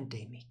this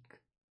pandemic.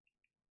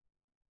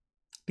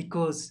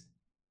 Because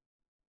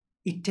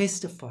it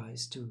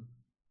testifies to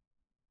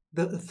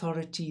the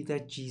authority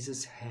that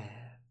Jesus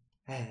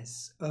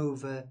has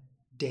over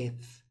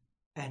death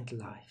and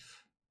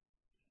life.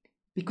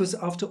 Because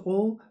after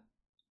all,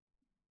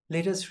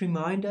 let us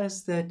remind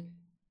us that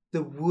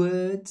the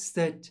words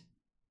that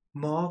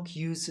Mark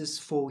uses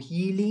for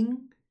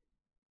healing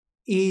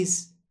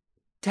is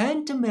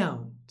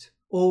tantamount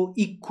or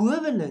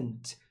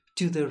equivalent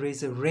to the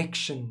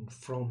resurrection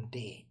from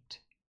dead.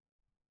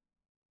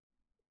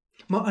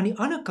 Maar aan die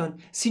ander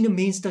kant sien 'n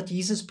mens dat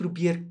Jesus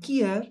probeer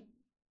keer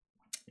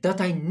dat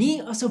hy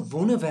nie as 'n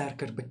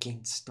wonderwerker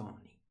bekend staan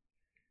nie.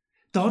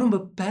 Daarom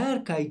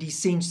beperk hy die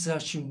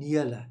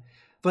sensasionele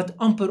wat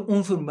amper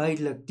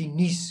onvermydelik die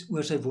nuus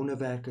oor sy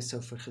wonderwerke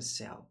sou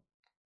vergesel.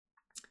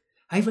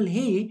 Hy wil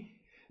hê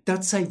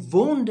dat sy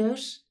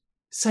wonders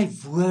sy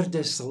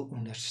woorde sal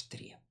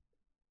onderstreep.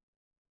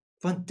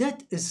 Want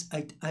dit is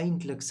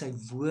uiteindelik sy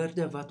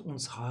woorde wat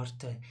ons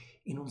harte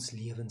en ons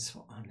lewens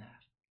verander.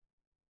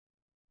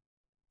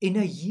 En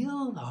 'n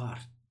heel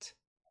hart,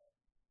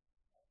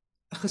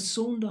 'n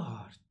gesonde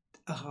hart,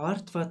 'n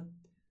hart wat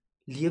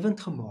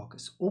lewend gemaak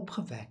is,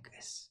 opgewek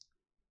is,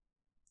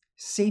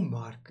 sê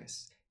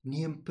Markus,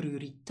 neem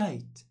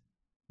prioriteit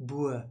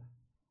bo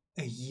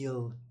 'n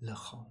heel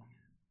liggaam.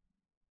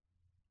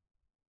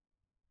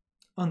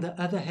 On the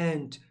other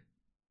hand,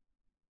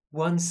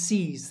 one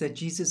sees that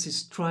Jesus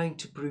is trying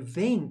to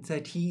prevent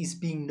that he is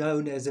being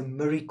known as a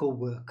miracle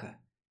worker.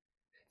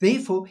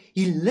 Therefore,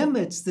 he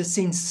limits the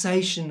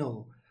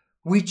sensational,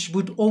 which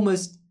would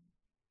almost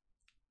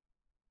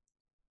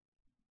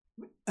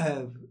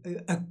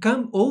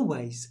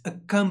always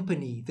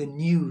accompany the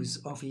news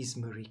of his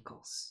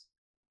miracles.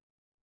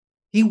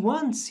 He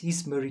wants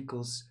his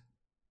miracles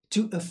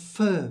to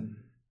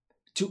affirm,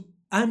 to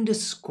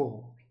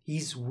underscore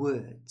his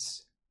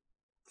words,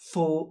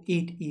 for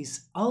it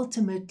is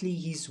ultimately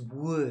his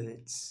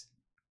words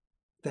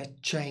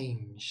that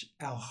change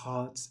our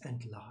hearts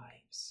and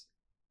lives.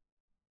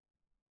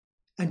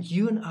 And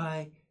you and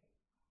I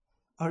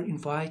are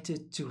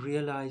invited to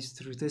realize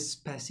through this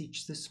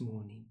passage this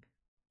morning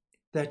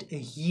that a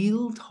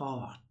healed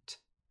heart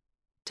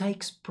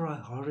takes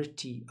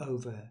priority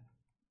over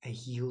a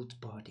healed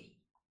body.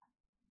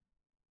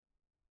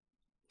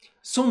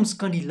 Soms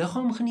kan die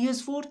liggaam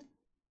genees word,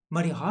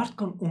 maar die hart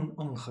kan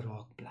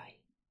onaangeraak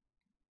bly.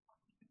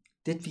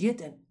 Dit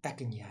weet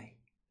ek en jy.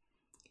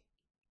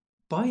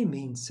 Baie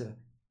mense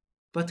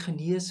wat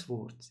genees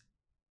word,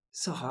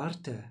 se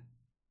harte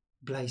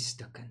bly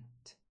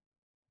stikkend.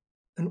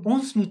 En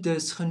ons moet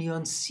dus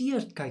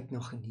genuanceerd kyk na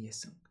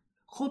genesing.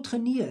 God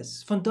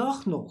genees,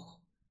 vandag nog.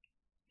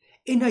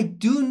 En hy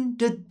doen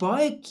dit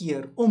baie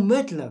keer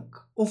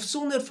onmiddellik of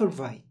sonder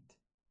verwyte.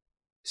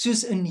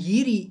 Soos in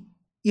hierdie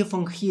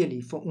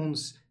evangelie vir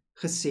ons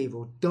gesê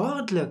word.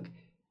 Dadelik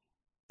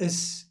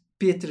is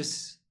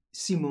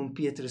Simon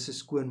Petrus se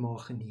skoonma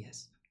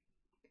genees.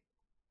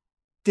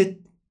 Dit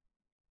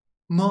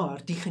Maar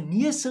die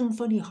genesing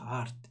van die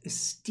hart is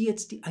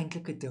steeds die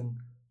eintlike ding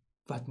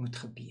wat moet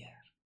gebeur.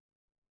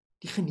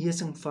 Die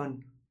genesing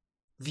van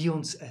wie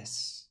ons is.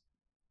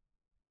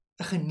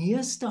 'n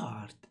Geneesde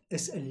hart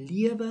is 'n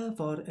lewe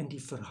waarin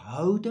die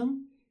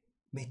verhouding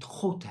met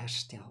God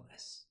herstel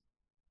is.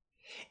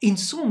 En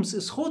soms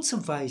is God se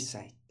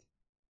wysheid,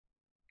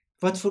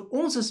 wat vir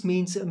ons as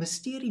mense 'n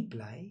misterie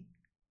bly,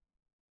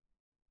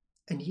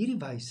 in hierdie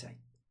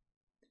wysheid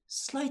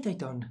sluit hy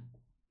dan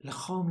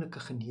liggaamlike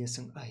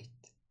genesing uit.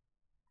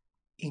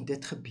 En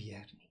dit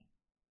gebeur nie.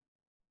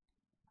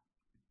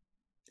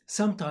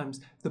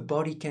 Sometimes the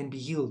body can be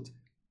healed,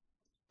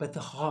 but the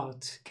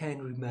heart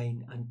can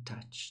remain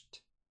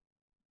untouched.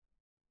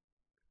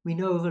 We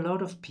know of a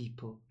lot of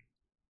people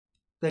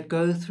that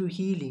go through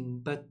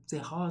healing, but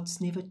their hearts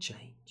never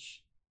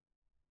change.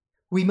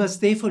 We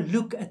must therefore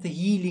look at the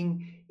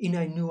healing in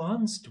a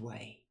nuanced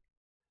way.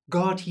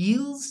 God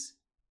heals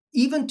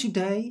even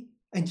today,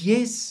 and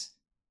yes,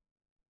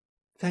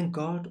 thank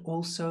God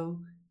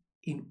also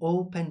in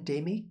all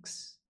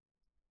pandemics,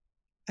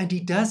 and He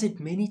does it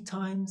many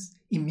times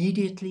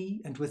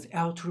immediately and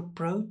without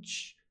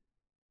reproach,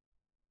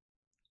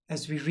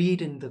 as we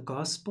read in the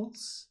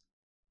Gospels.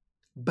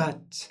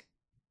 But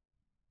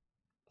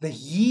the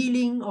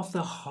healing of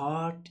the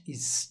heart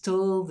is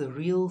still the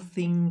real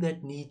thing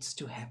that needs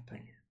to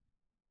happen.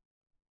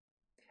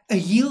 A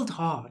healed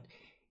heart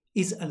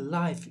is a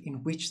life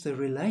in which the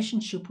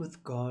relationship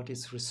with God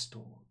is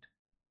restored.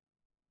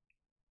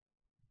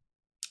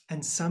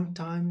 And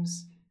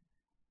sometimes,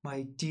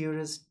 my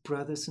dearest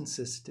brothers and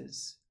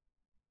sisters,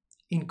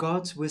 in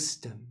God's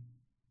wisdom,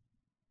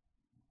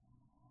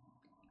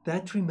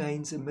 that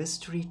remains a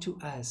mystery to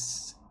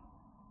us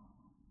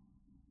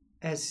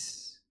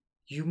as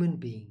human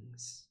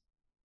beings,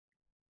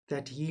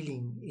 that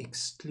healing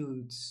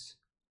excludes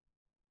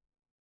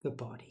the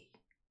body.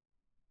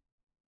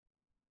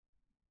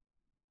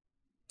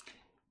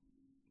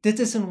 Dit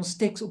is in ons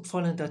teks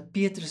opvallend dat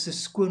Petrus se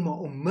skoonma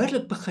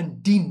onmiddellik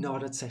begin dien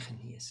nadat sy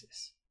genees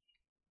is.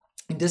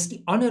 En dis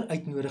die ander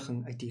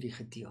uitnodiging uit hierdie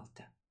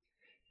gedeelte.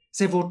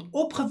 Sy word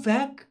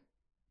opgewek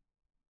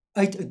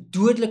uit 'n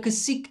dodelike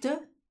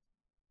siekte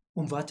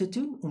om wat te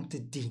doen? Om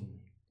te dien.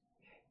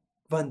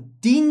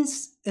 Want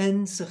diens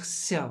in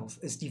sigself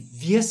is die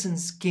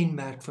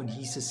wesenskenmerk van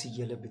Jesus se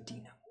hele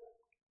bediening.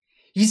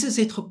 Jesus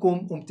het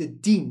gekom om te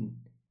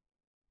dien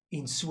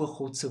en so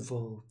God se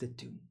wil te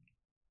doen.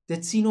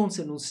 Dit sien ons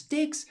in ons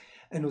teks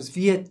en ons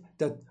weet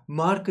dat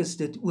Markus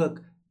dit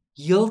ook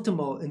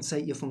heeltemal in sy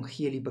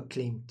evangelie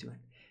beklemtoon.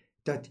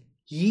 Dat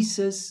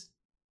Jesus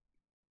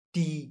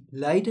die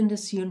lydende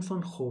seun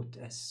van God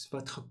is,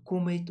 wat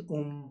gekom het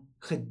om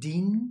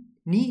gedien,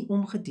 nie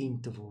om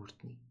gedien te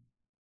word nie,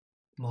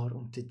 maar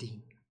om te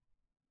dien.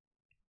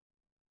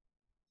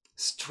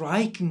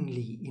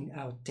 Strikingly in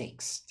our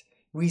text,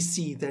 we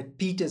see that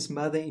Peter's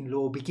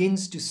mother-in-law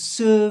begins to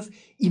serve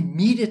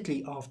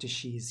immediately after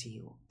she is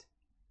healed.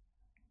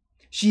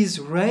 She is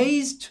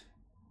raised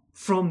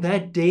from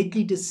that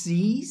deadly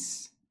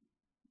disease,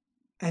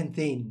 and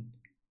then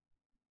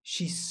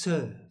she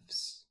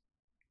serves.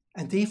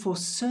 And therefore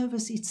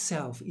service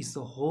itself is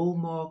the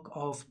hallmark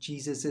of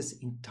Jesus'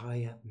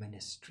 entire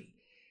ministry.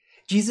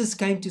 Jesus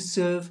came to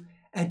serve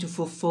and to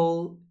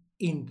fulfill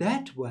in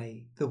that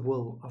way the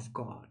will of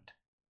God.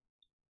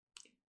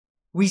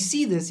 We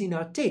see this in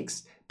our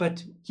text,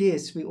 but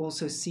yes, we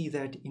also see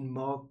that in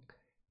Mark,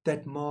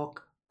 that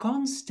Mark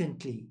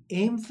constantly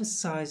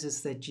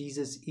emphasizes that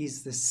Jesus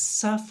is the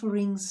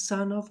suffering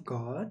Son of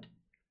God,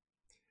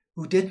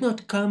 who did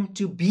not come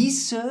to be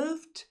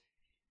served,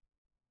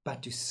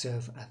 but to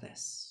serve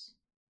others.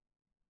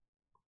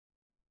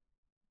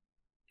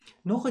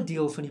 Nog 'n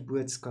deel van die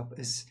boodskap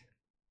is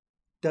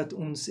dat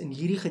ons in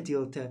hierdie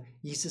gedeelte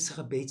Jesus se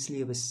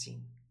gebedslewe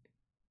sien.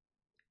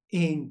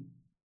 En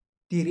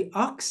die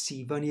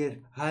reaksie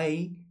wanneer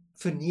hy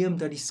verneem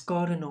dat die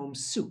skare na hom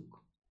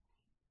soek.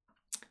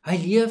 Hy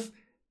leef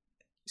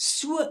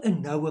so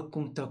 'n noue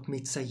kontak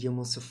met sy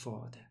hemelse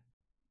Vader.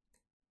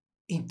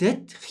 En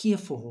dit gee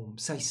vir hom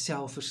sy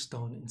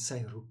selfverstaan en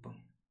sy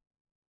roeping.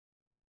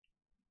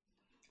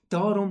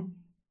 Daarom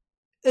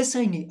is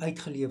hy nie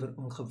uitgelewer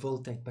aan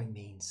gewildheid by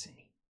mense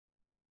nie.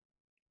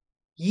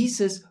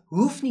 Jesus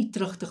hoef nie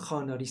terug te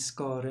gaan na die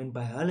skare en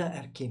by hulle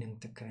erkenning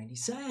te kry nie.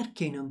 Sy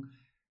erkenning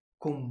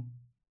kom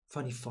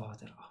van die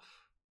Vader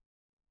af.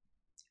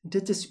 En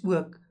dit is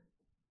ook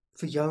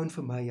vir jou en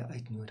vir my 'n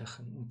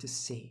uitnodiging om te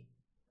sê,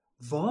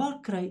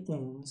 waar kry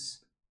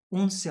ons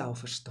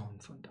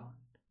selfverstaan vandaan?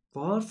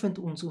 Waar vind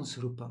ons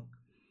roeping?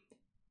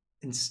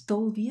 In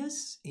stil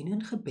wees en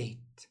in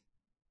gebed,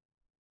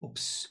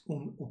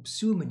 om op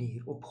so 'n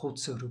manier op God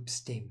se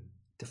roepstem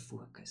te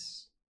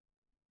fokus.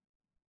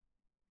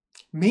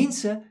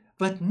 Mense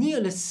wat nie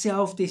hulle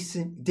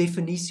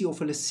selfdefinisie of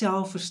hulle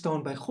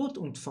selfverstaan by God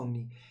ontvang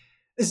nie,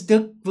 is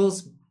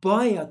dikwels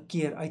baie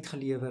keer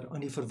uitgelewer aan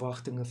die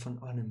verwagtinge van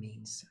ander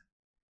mense.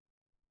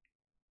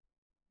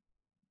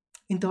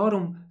 En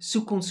daarom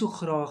soek ons so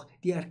graag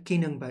die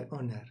erkenning by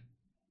ander,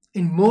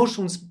 en mors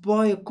ons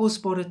baie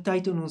kosbare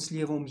tyd in ons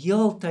lewe om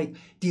heeltyd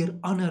deur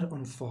ander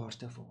aanvaar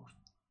te word.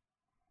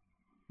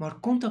 Maar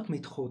kontak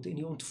met God en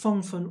die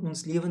ontvang van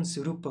ons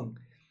lewensroeping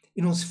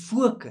en ons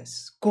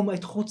fokus kom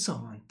uit God se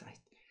hand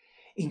uit.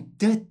 En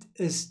dit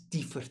is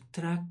die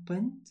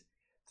vertrekpunt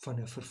van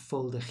 'n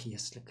vervulde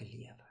geestelike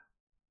lewe.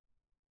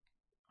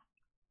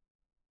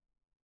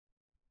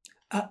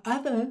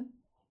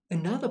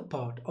 Another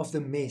part of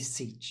the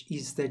message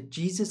is that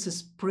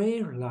Jesus'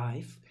 prayer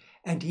life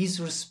and his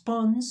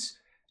response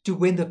to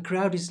when the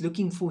crowd is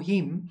looking for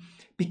him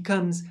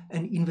becomes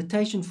an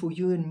invitation for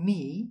you and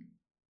me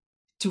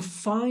to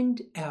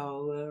find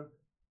our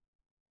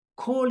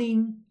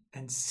calling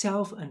and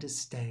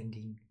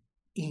self-understanding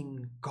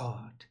in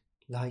God,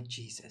 like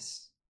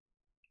Jesus.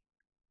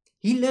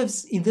 He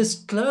lives in this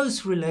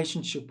close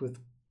relationship with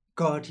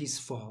God, his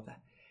Father,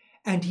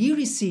 and he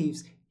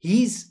receives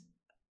his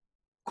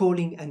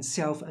calling and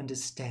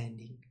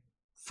self-understanding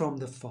from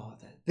the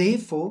Father.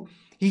 Therefore,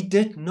 he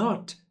did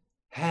not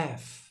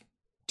have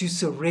to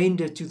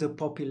surrender to the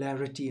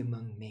popularity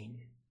among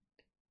men.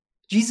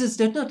 Jesus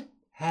did not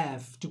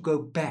have to go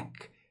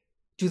back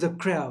to the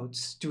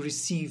crowds to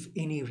receive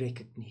any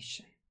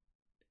recognition.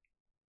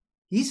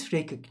 His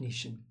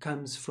recognition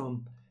comes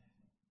from,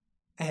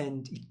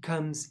 and it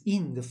comes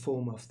in the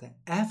form of the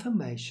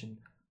affirmation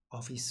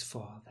of his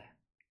Father.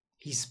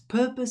 His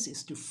purpose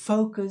is to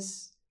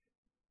focus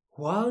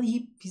while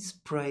he is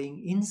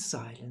praying in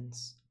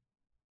silence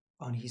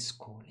on his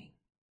calling.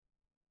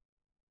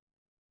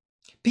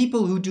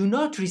 People who do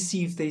not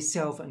receive their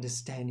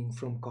self-understanding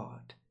from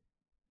God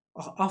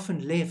are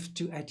often left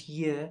to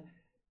adhere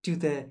to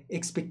the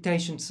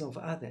expectations of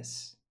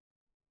others.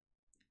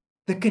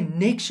 The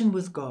connection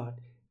with God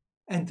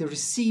and the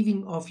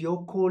receiving of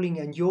your calling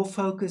and your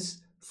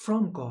focus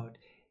from God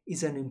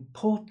is an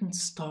important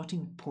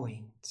starting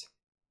point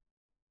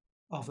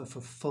of a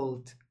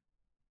fulfilled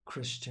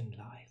Christian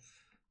life.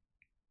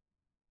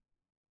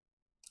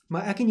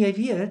 Maar ek en jy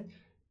weet,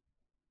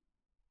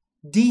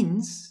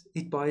 diens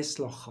het baie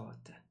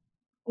slaggate.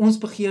 Ons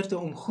begeerte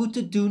om goed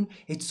te doen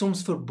het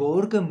soms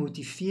verborge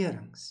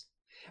motiverings.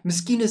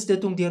 Miskien is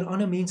dit om deur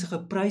ander mense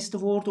geprys te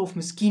word, of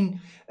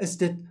miskien is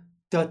dit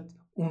dat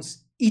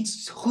ons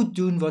iets goed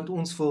doen wat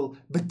ons wil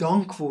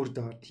bedank word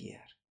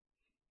daardeur.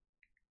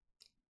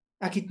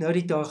 Ek het nou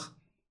die dag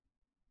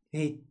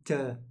het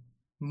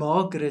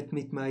Margaret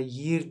met my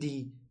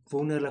hierdie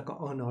wonderlike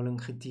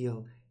aanhaling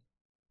gedeel,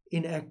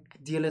 en ek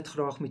deel dit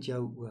graag met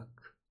jou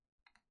ook.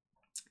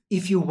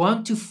 If you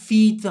want to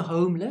feed the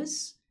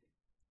homeless,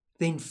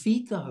 then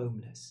feed the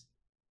homeless.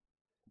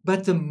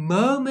 But the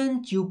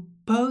moment you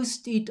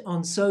post it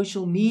on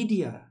social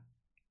media,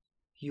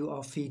 you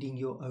are feeding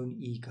your own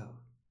ego.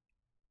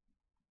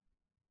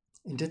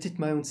 En dit het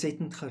my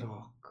ontsettend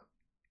geraak.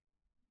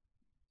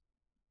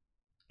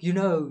 You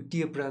know,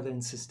 dear brother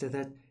and sister,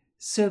 that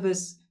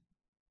service,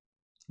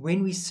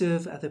 when we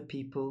serve other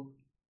people,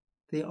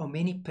 there are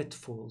many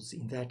pitfalls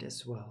in that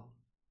as well.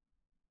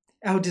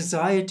 Our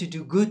desire to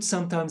do good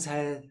sometimes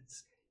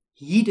has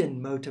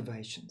hidden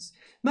motivations.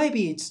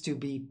 Maybe it's to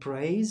be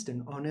praised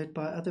and honored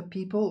by other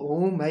people,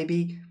 or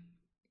maybe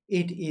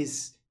it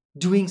is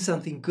doing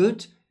something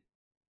good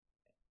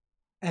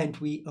and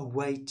we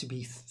await to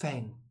be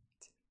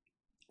thanked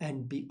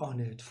and be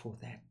honored for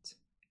that.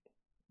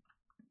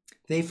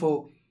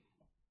 Therefore,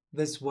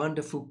 this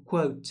wonderful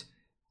quote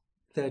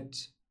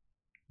that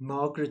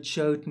Margaret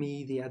showed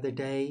me the other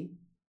day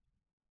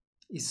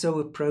is so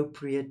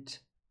appropriate,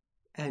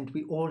 and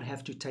we all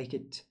have to take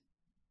it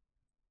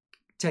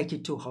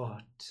to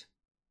heart.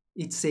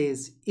 It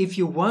says, if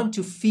you want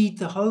to feed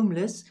the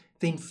homeless,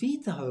 then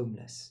feed the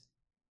homeless.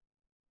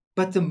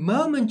 But the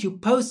moment you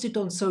post it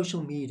on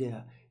social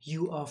media,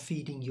 you are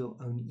feeding your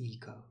own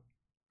ego.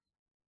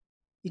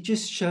 It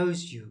just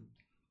shows you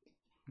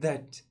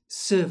that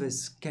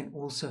service can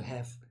also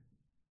have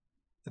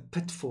a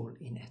pitfall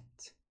in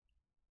it.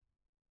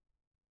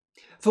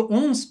 Vir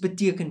ons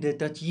beteken dit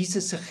dat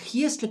Jesus se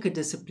geestelike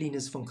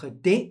dissiplines van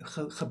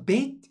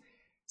gebed,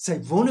 sy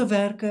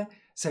wonderwerke,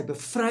 sy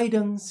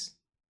bevrydings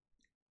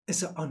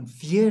is 'n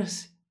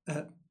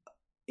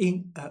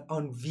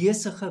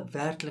aanwesige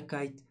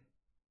werklikheid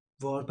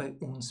waarby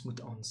ons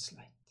moet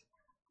aansluit.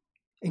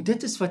 En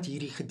dit is wat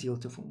hierdie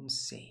gedeelte vir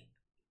ons sê.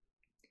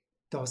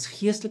 Daar's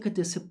geestelike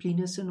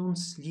dissiplines in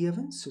ons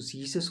lewens, soos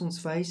Jesus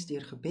ons wys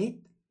deur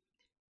gebed.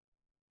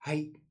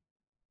 Hy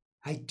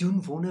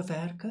doen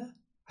wonderwerke.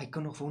 Hy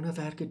kan nog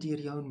wonderwerke deur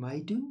jou en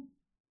my doen.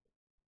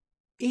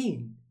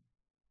 En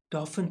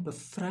daar vind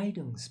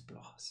bevrydings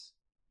plaas.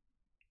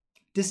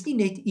 Dis nie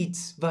net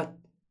iets wat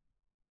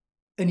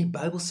in die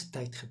Bybelse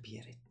tyd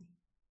gebeur het nie.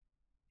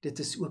 Dit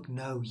is ook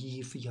nou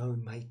hier vir jou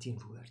en my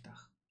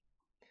teenwoordig.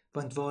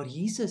 Want waar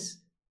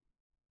Jesus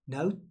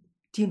nou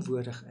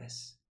teenwoordig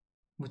is,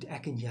 moet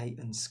ek en jy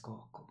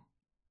inskakel.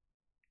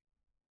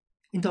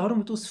 En daarom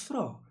moet ons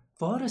vra,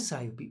 waar is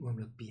hy op die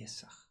oomblik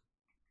besig?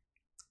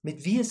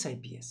 Met wie is hy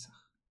besig?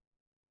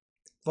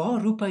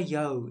 Waar roep hy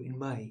jou en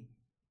my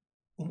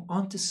om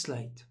aan te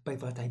sluit by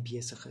wat hy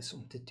besig is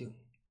om te doen?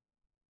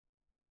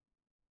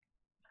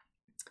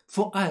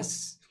 For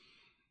us,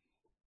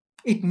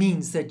 it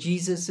means that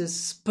Jesus'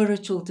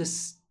 spiritual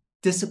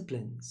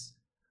disciplines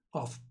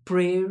of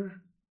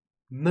prayer,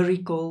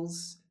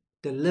 miracles,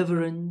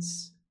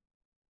 deliverance,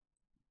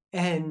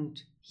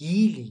 and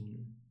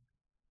healing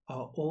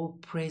are all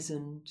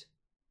present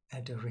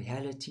and a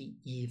reality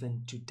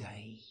even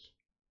today.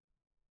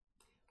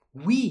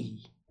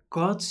 We,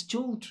 God's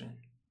children,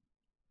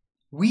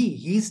 we,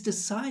 His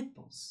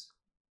disciples,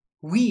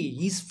 we,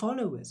 His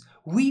followers,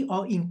 we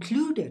are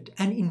included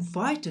and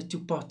invited to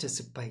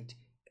participate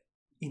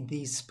in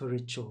these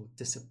spiritual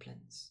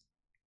disciplines.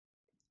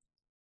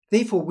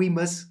 Therefore, we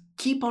must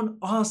keep on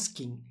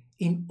asking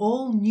in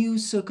all new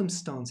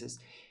circumstances,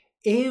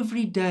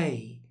 every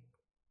day,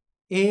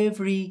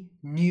 every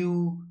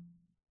new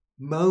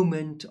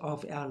moment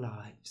of our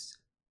lives,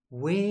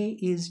 where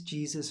is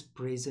Jesus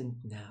present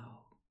now?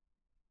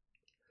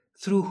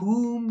 Through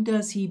whom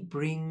does He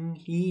bring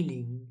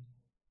healing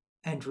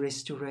and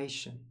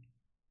restoration?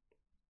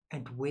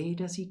 And where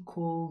does He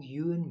call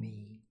you and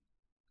me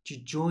to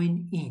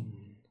join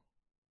in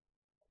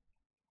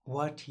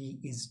what He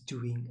is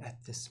doing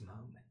at this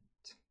moment?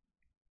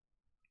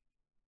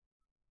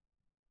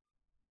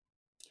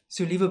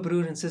 So, liewe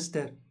broer en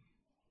suster,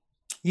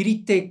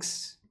 hierdie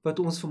teks wat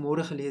ons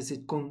vanmôre gelees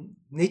het, kon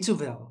net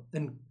sowel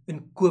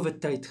in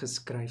COVID-tyd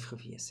geskryf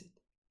gewees het.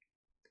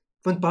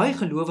 Want baie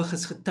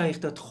gelowiges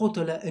getuig dat God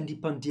hulle in die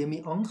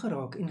pandemie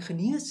aangeraak en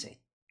genees het.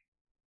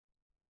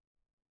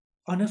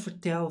 Ander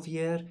vertel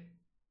weer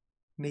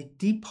met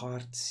diep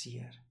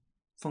hartseer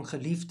van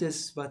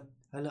geliefdes wat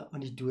hulle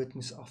aan die dood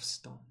moes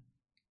afstaan.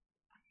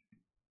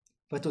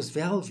 Wat ons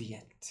wel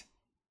weet,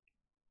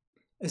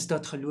 is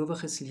dat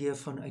gelowiges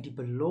leef vanuit die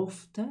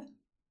belofte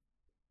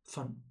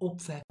van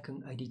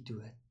opwekking uit die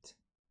dood.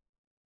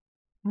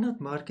 Omdat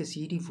Markus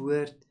hierdie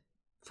woord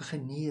vir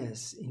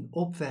genees en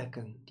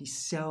opwekking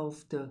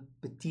dieselfde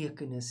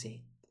betekenis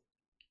het,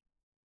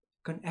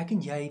 kan ek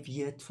en jy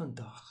weet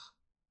vandag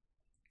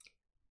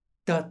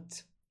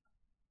dat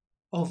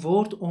al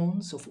word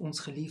ons of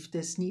ons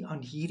geliefdes nie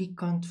aan hierdie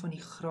kant van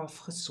die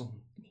graf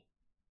gesond nie,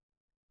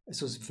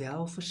 is ons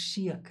wel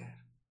verseker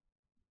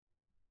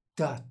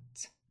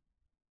dat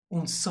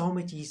ons saam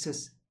met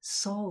Jesus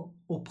sal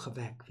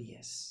opgewek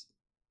wees.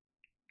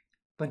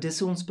 Want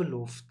dis ons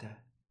belofte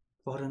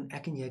waaraan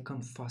ek en jy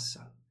kan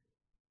vashou.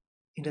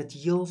 En dat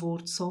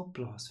heelword sal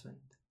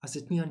plaasvind. As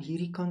dit nie aan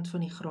hierdie kant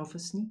van die graf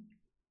is nie,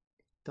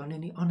 dan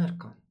aan die ander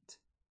kant.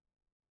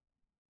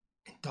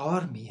 En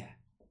daarmee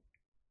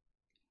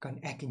kan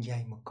ek en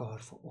jy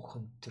mekaar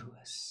vanoggend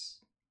troos.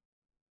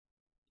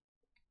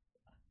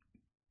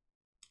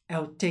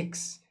 Our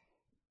text,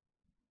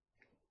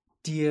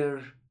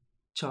 dear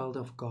child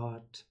of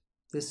God,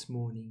 this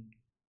morning,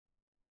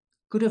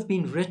 could have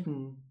been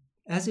written,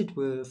 as it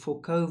were,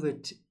 for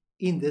COVID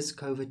in this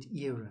COVID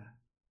era.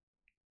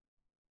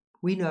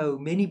 We know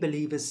many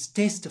believers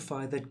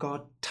testify that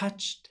God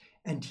touched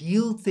and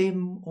healed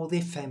them or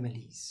their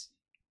families.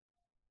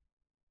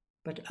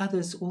 But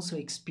others also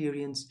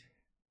experience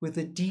with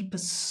the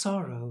deepest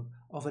sorrow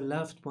of a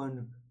loved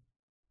one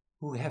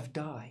who have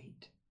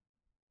died.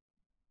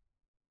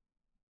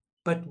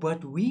 But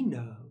what we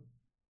know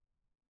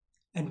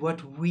and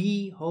what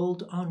we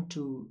hold on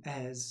to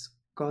as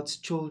God's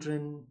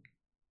children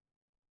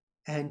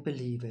and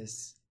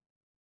believers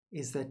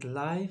is that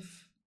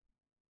life,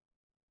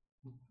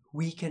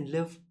 we can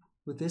live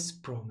with this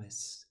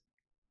promise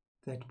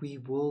that we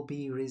will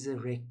be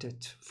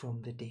resurrected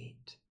from the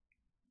dead.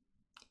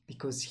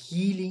 Because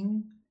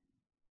healing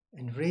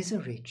and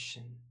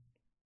resurrection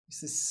is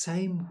the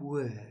same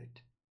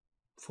word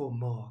for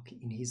Mark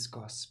in his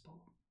gospel.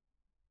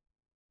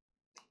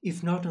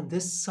 If not on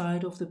this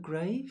side of the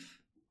grave,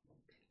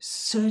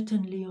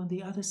 certainly on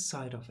the other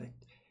side of it,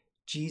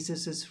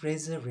 Jesus'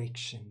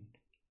 resurrection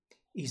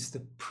is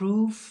the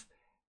proof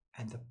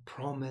and the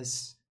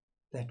promise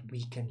that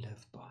we can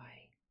live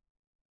by.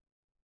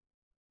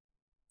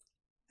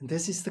 And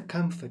this is the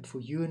comfort for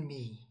you and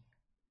me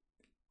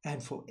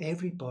and for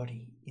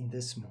everybody in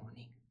this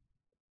morning.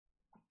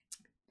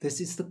 This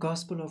is the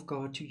gospel of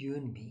God to you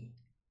and me.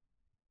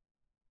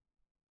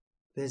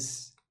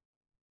 This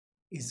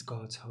is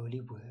God's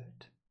holy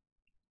word.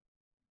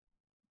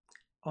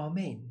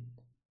 Amen.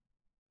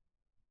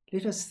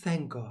 Let us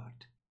thank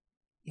God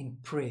in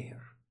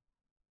prayer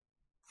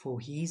for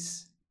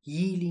His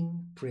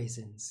healing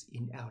presence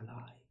in our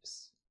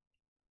lives.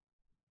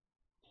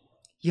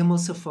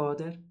 Hemelse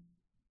Vader,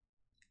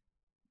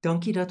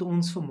 dankie dat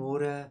ons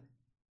vanmôre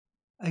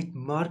uit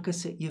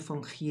Markus se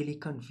evangelie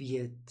kan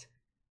weet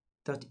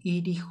dat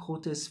U die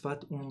God is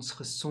wat ons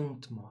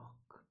gesond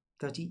maak,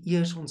 dat U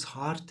eers ons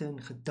harte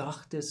en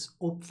gedagtes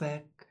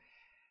opwek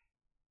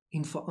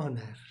en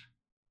verander,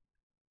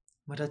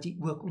 maar dat U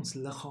ook ons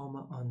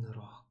liggame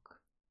aanraak.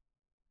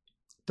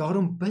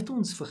 Daarom bid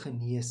ons vir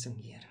genesing,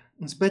 Here.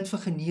 Ons bid vir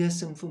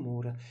genesing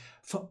vanmôre,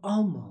 vir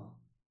almal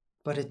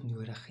wat dit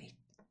nodig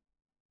het.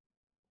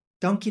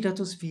 Dankie dat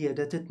ons weet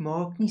dat dit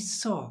maak nie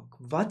saak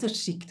watter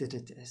siekte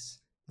dit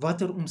is,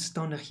 watter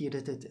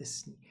omstandighede dit is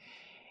nie.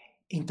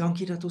 En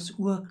dankie dat ons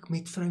ook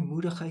met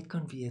vrymoedigheid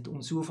kan weet,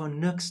 ons hoef aan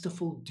niks te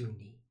voldoen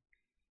nie.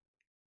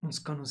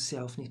 Ons kan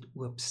onsself net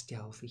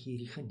oopstel vir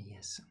hierdie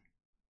genesing.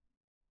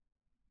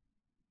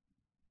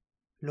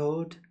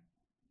 Lord,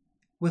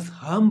 with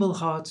humble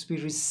hearts we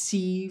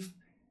receive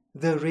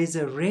the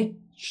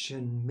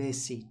resurrection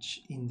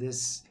message in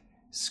this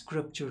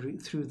scripture,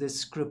 through this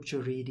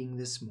scripture reading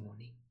this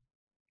morning.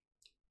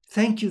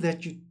 Thank you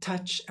that you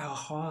touch our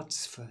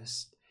hearts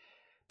first,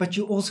 but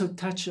you also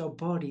touch our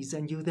bodies,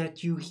 and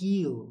that you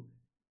heal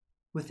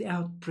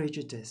without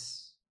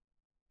prejudice.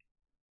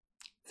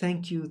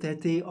 Thank you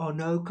that there are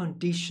no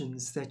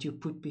conditions that you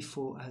put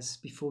before us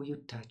before you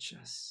touch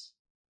us.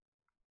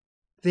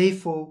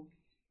 Therefore,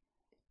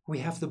 we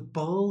have the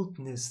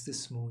boldness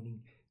this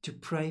morning to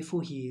pray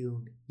for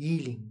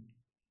healing.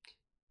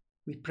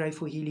 We pray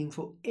for healing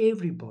for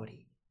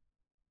everybody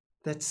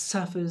that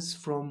suffers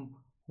from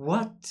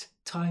what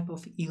type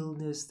of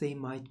illness they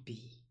might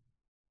be.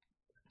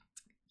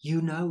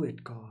 You know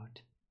it,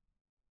 God,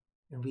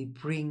 and we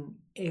bring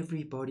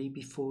everybody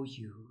before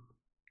you.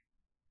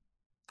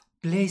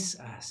 Bless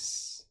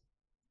us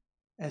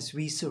as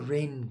we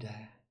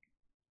surrender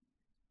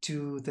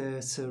to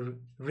the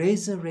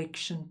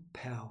resurrection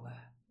power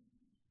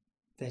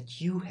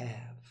that you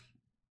have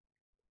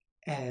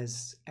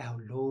as our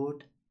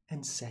Lord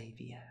and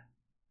Savior.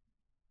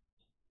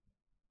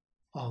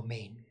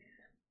 Amen.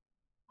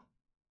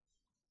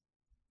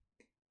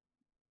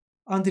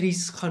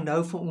 Andries gaan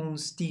nou vir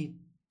ons die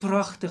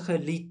pragtige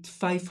lied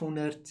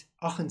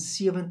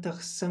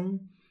 578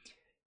 sing,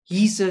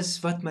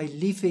 Jesus wat my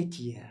lief het,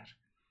 Heer.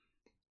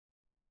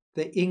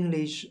 The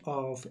English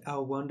of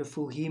our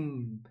wonderful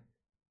hymn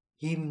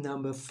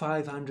number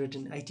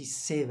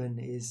 587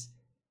 is,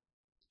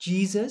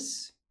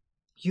 Jesus,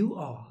 you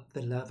are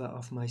the lover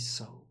of my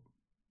soul.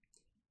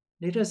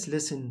 Let us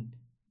listen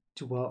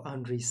to while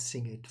Andries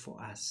sing it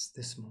for us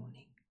this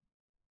morning.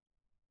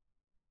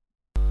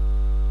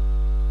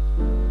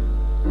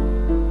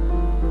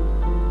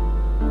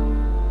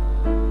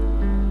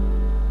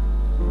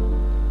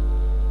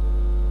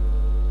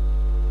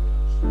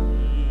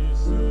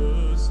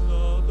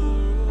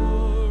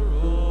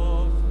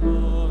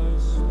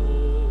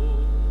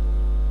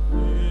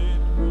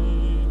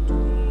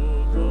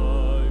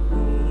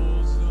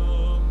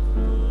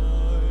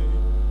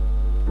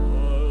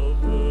 While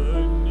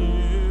the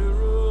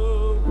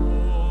nearer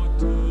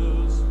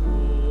waters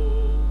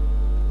roll,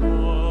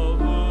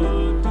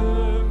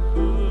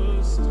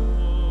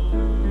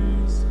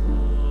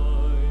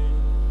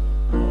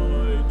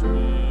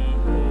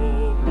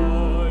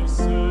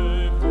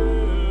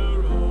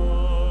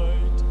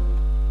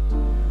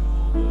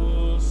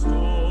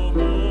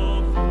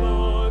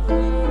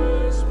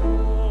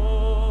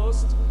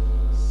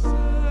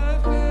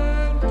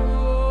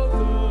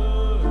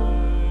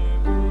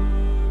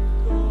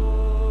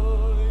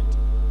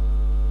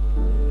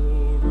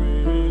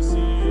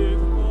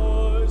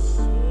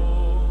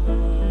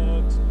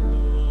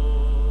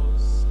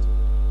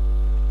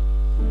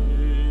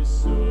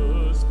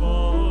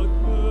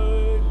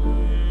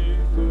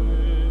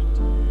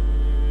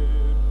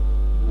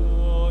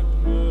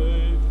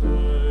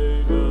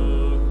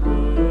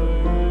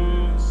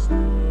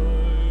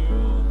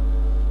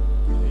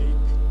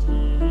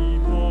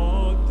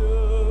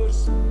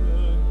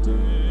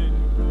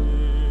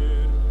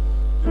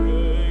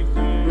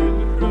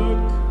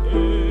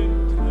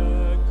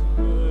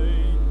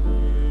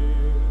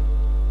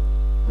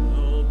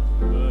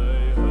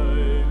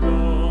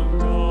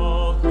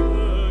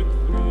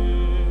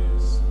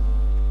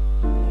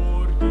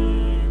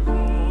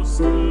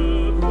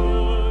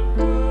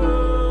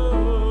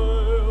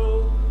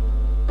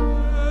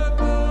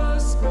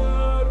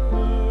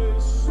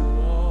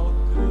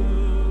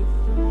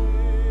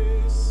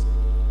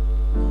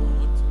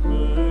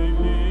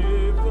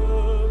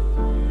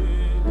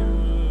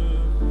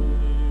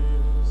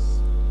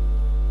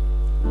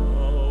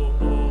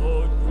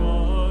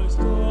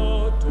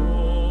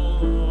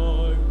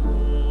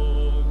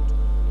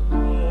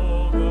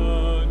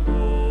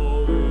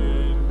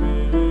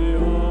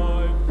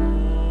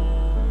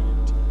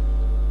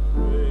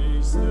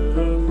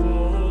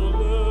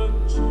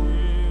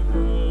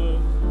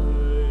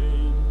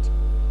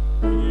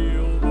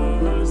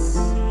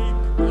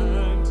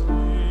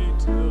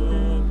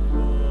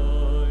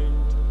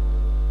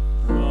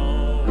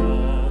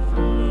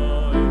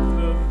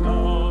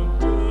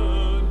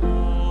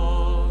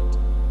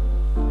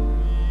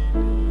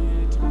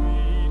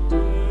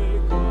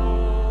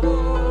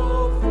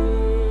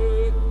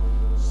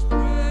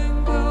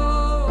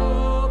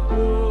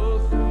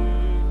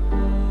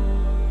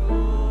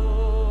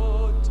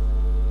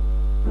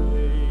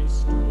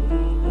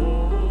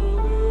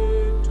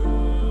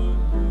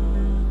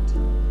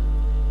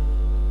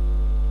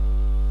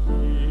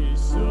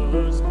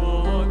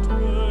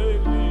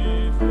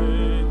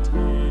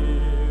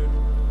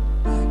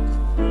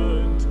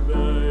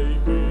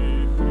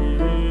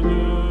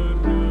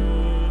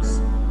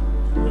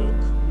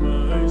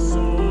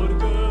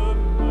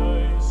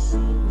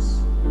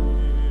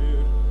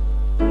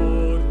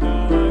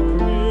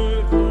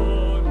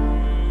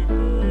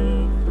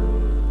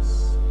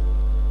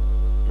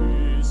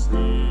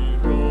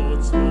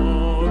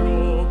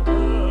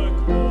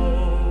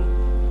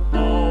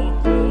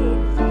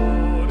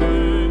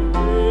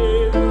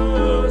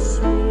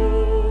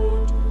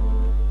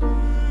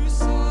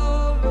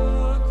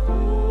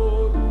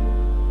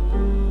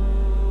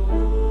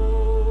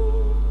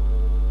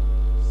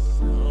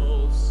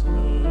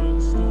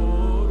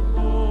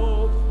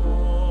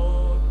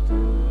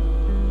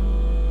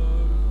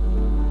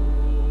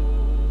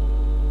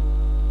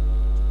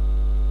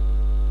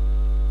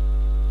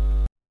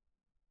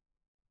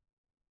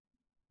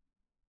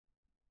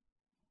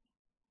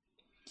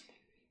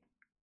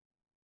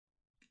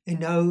 En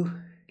nou,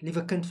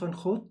 liewe kind van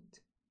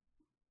God,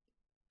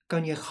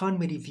 kan jy gaan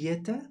met die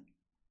wete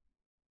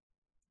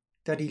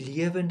dat die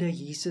lewende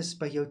Jesus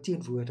by jou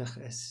teenwoordig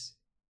is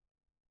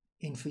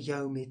en vir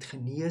jou met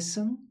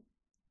genesing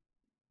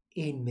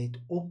en met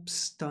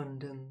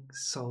opstanding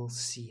sal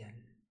seën.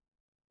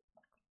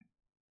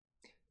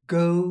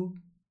 Go,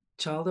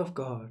 child of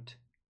God,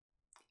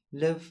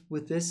 live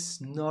with this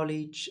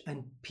knowledge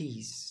and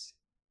peace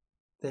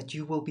that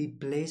you will be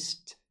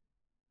blessed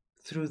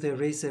through the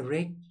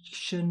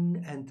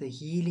resurrection and the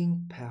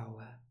healing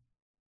power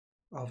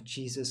of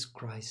Jesus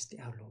Christ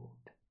our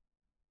Lord.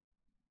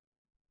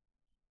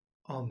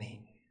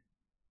 Amen.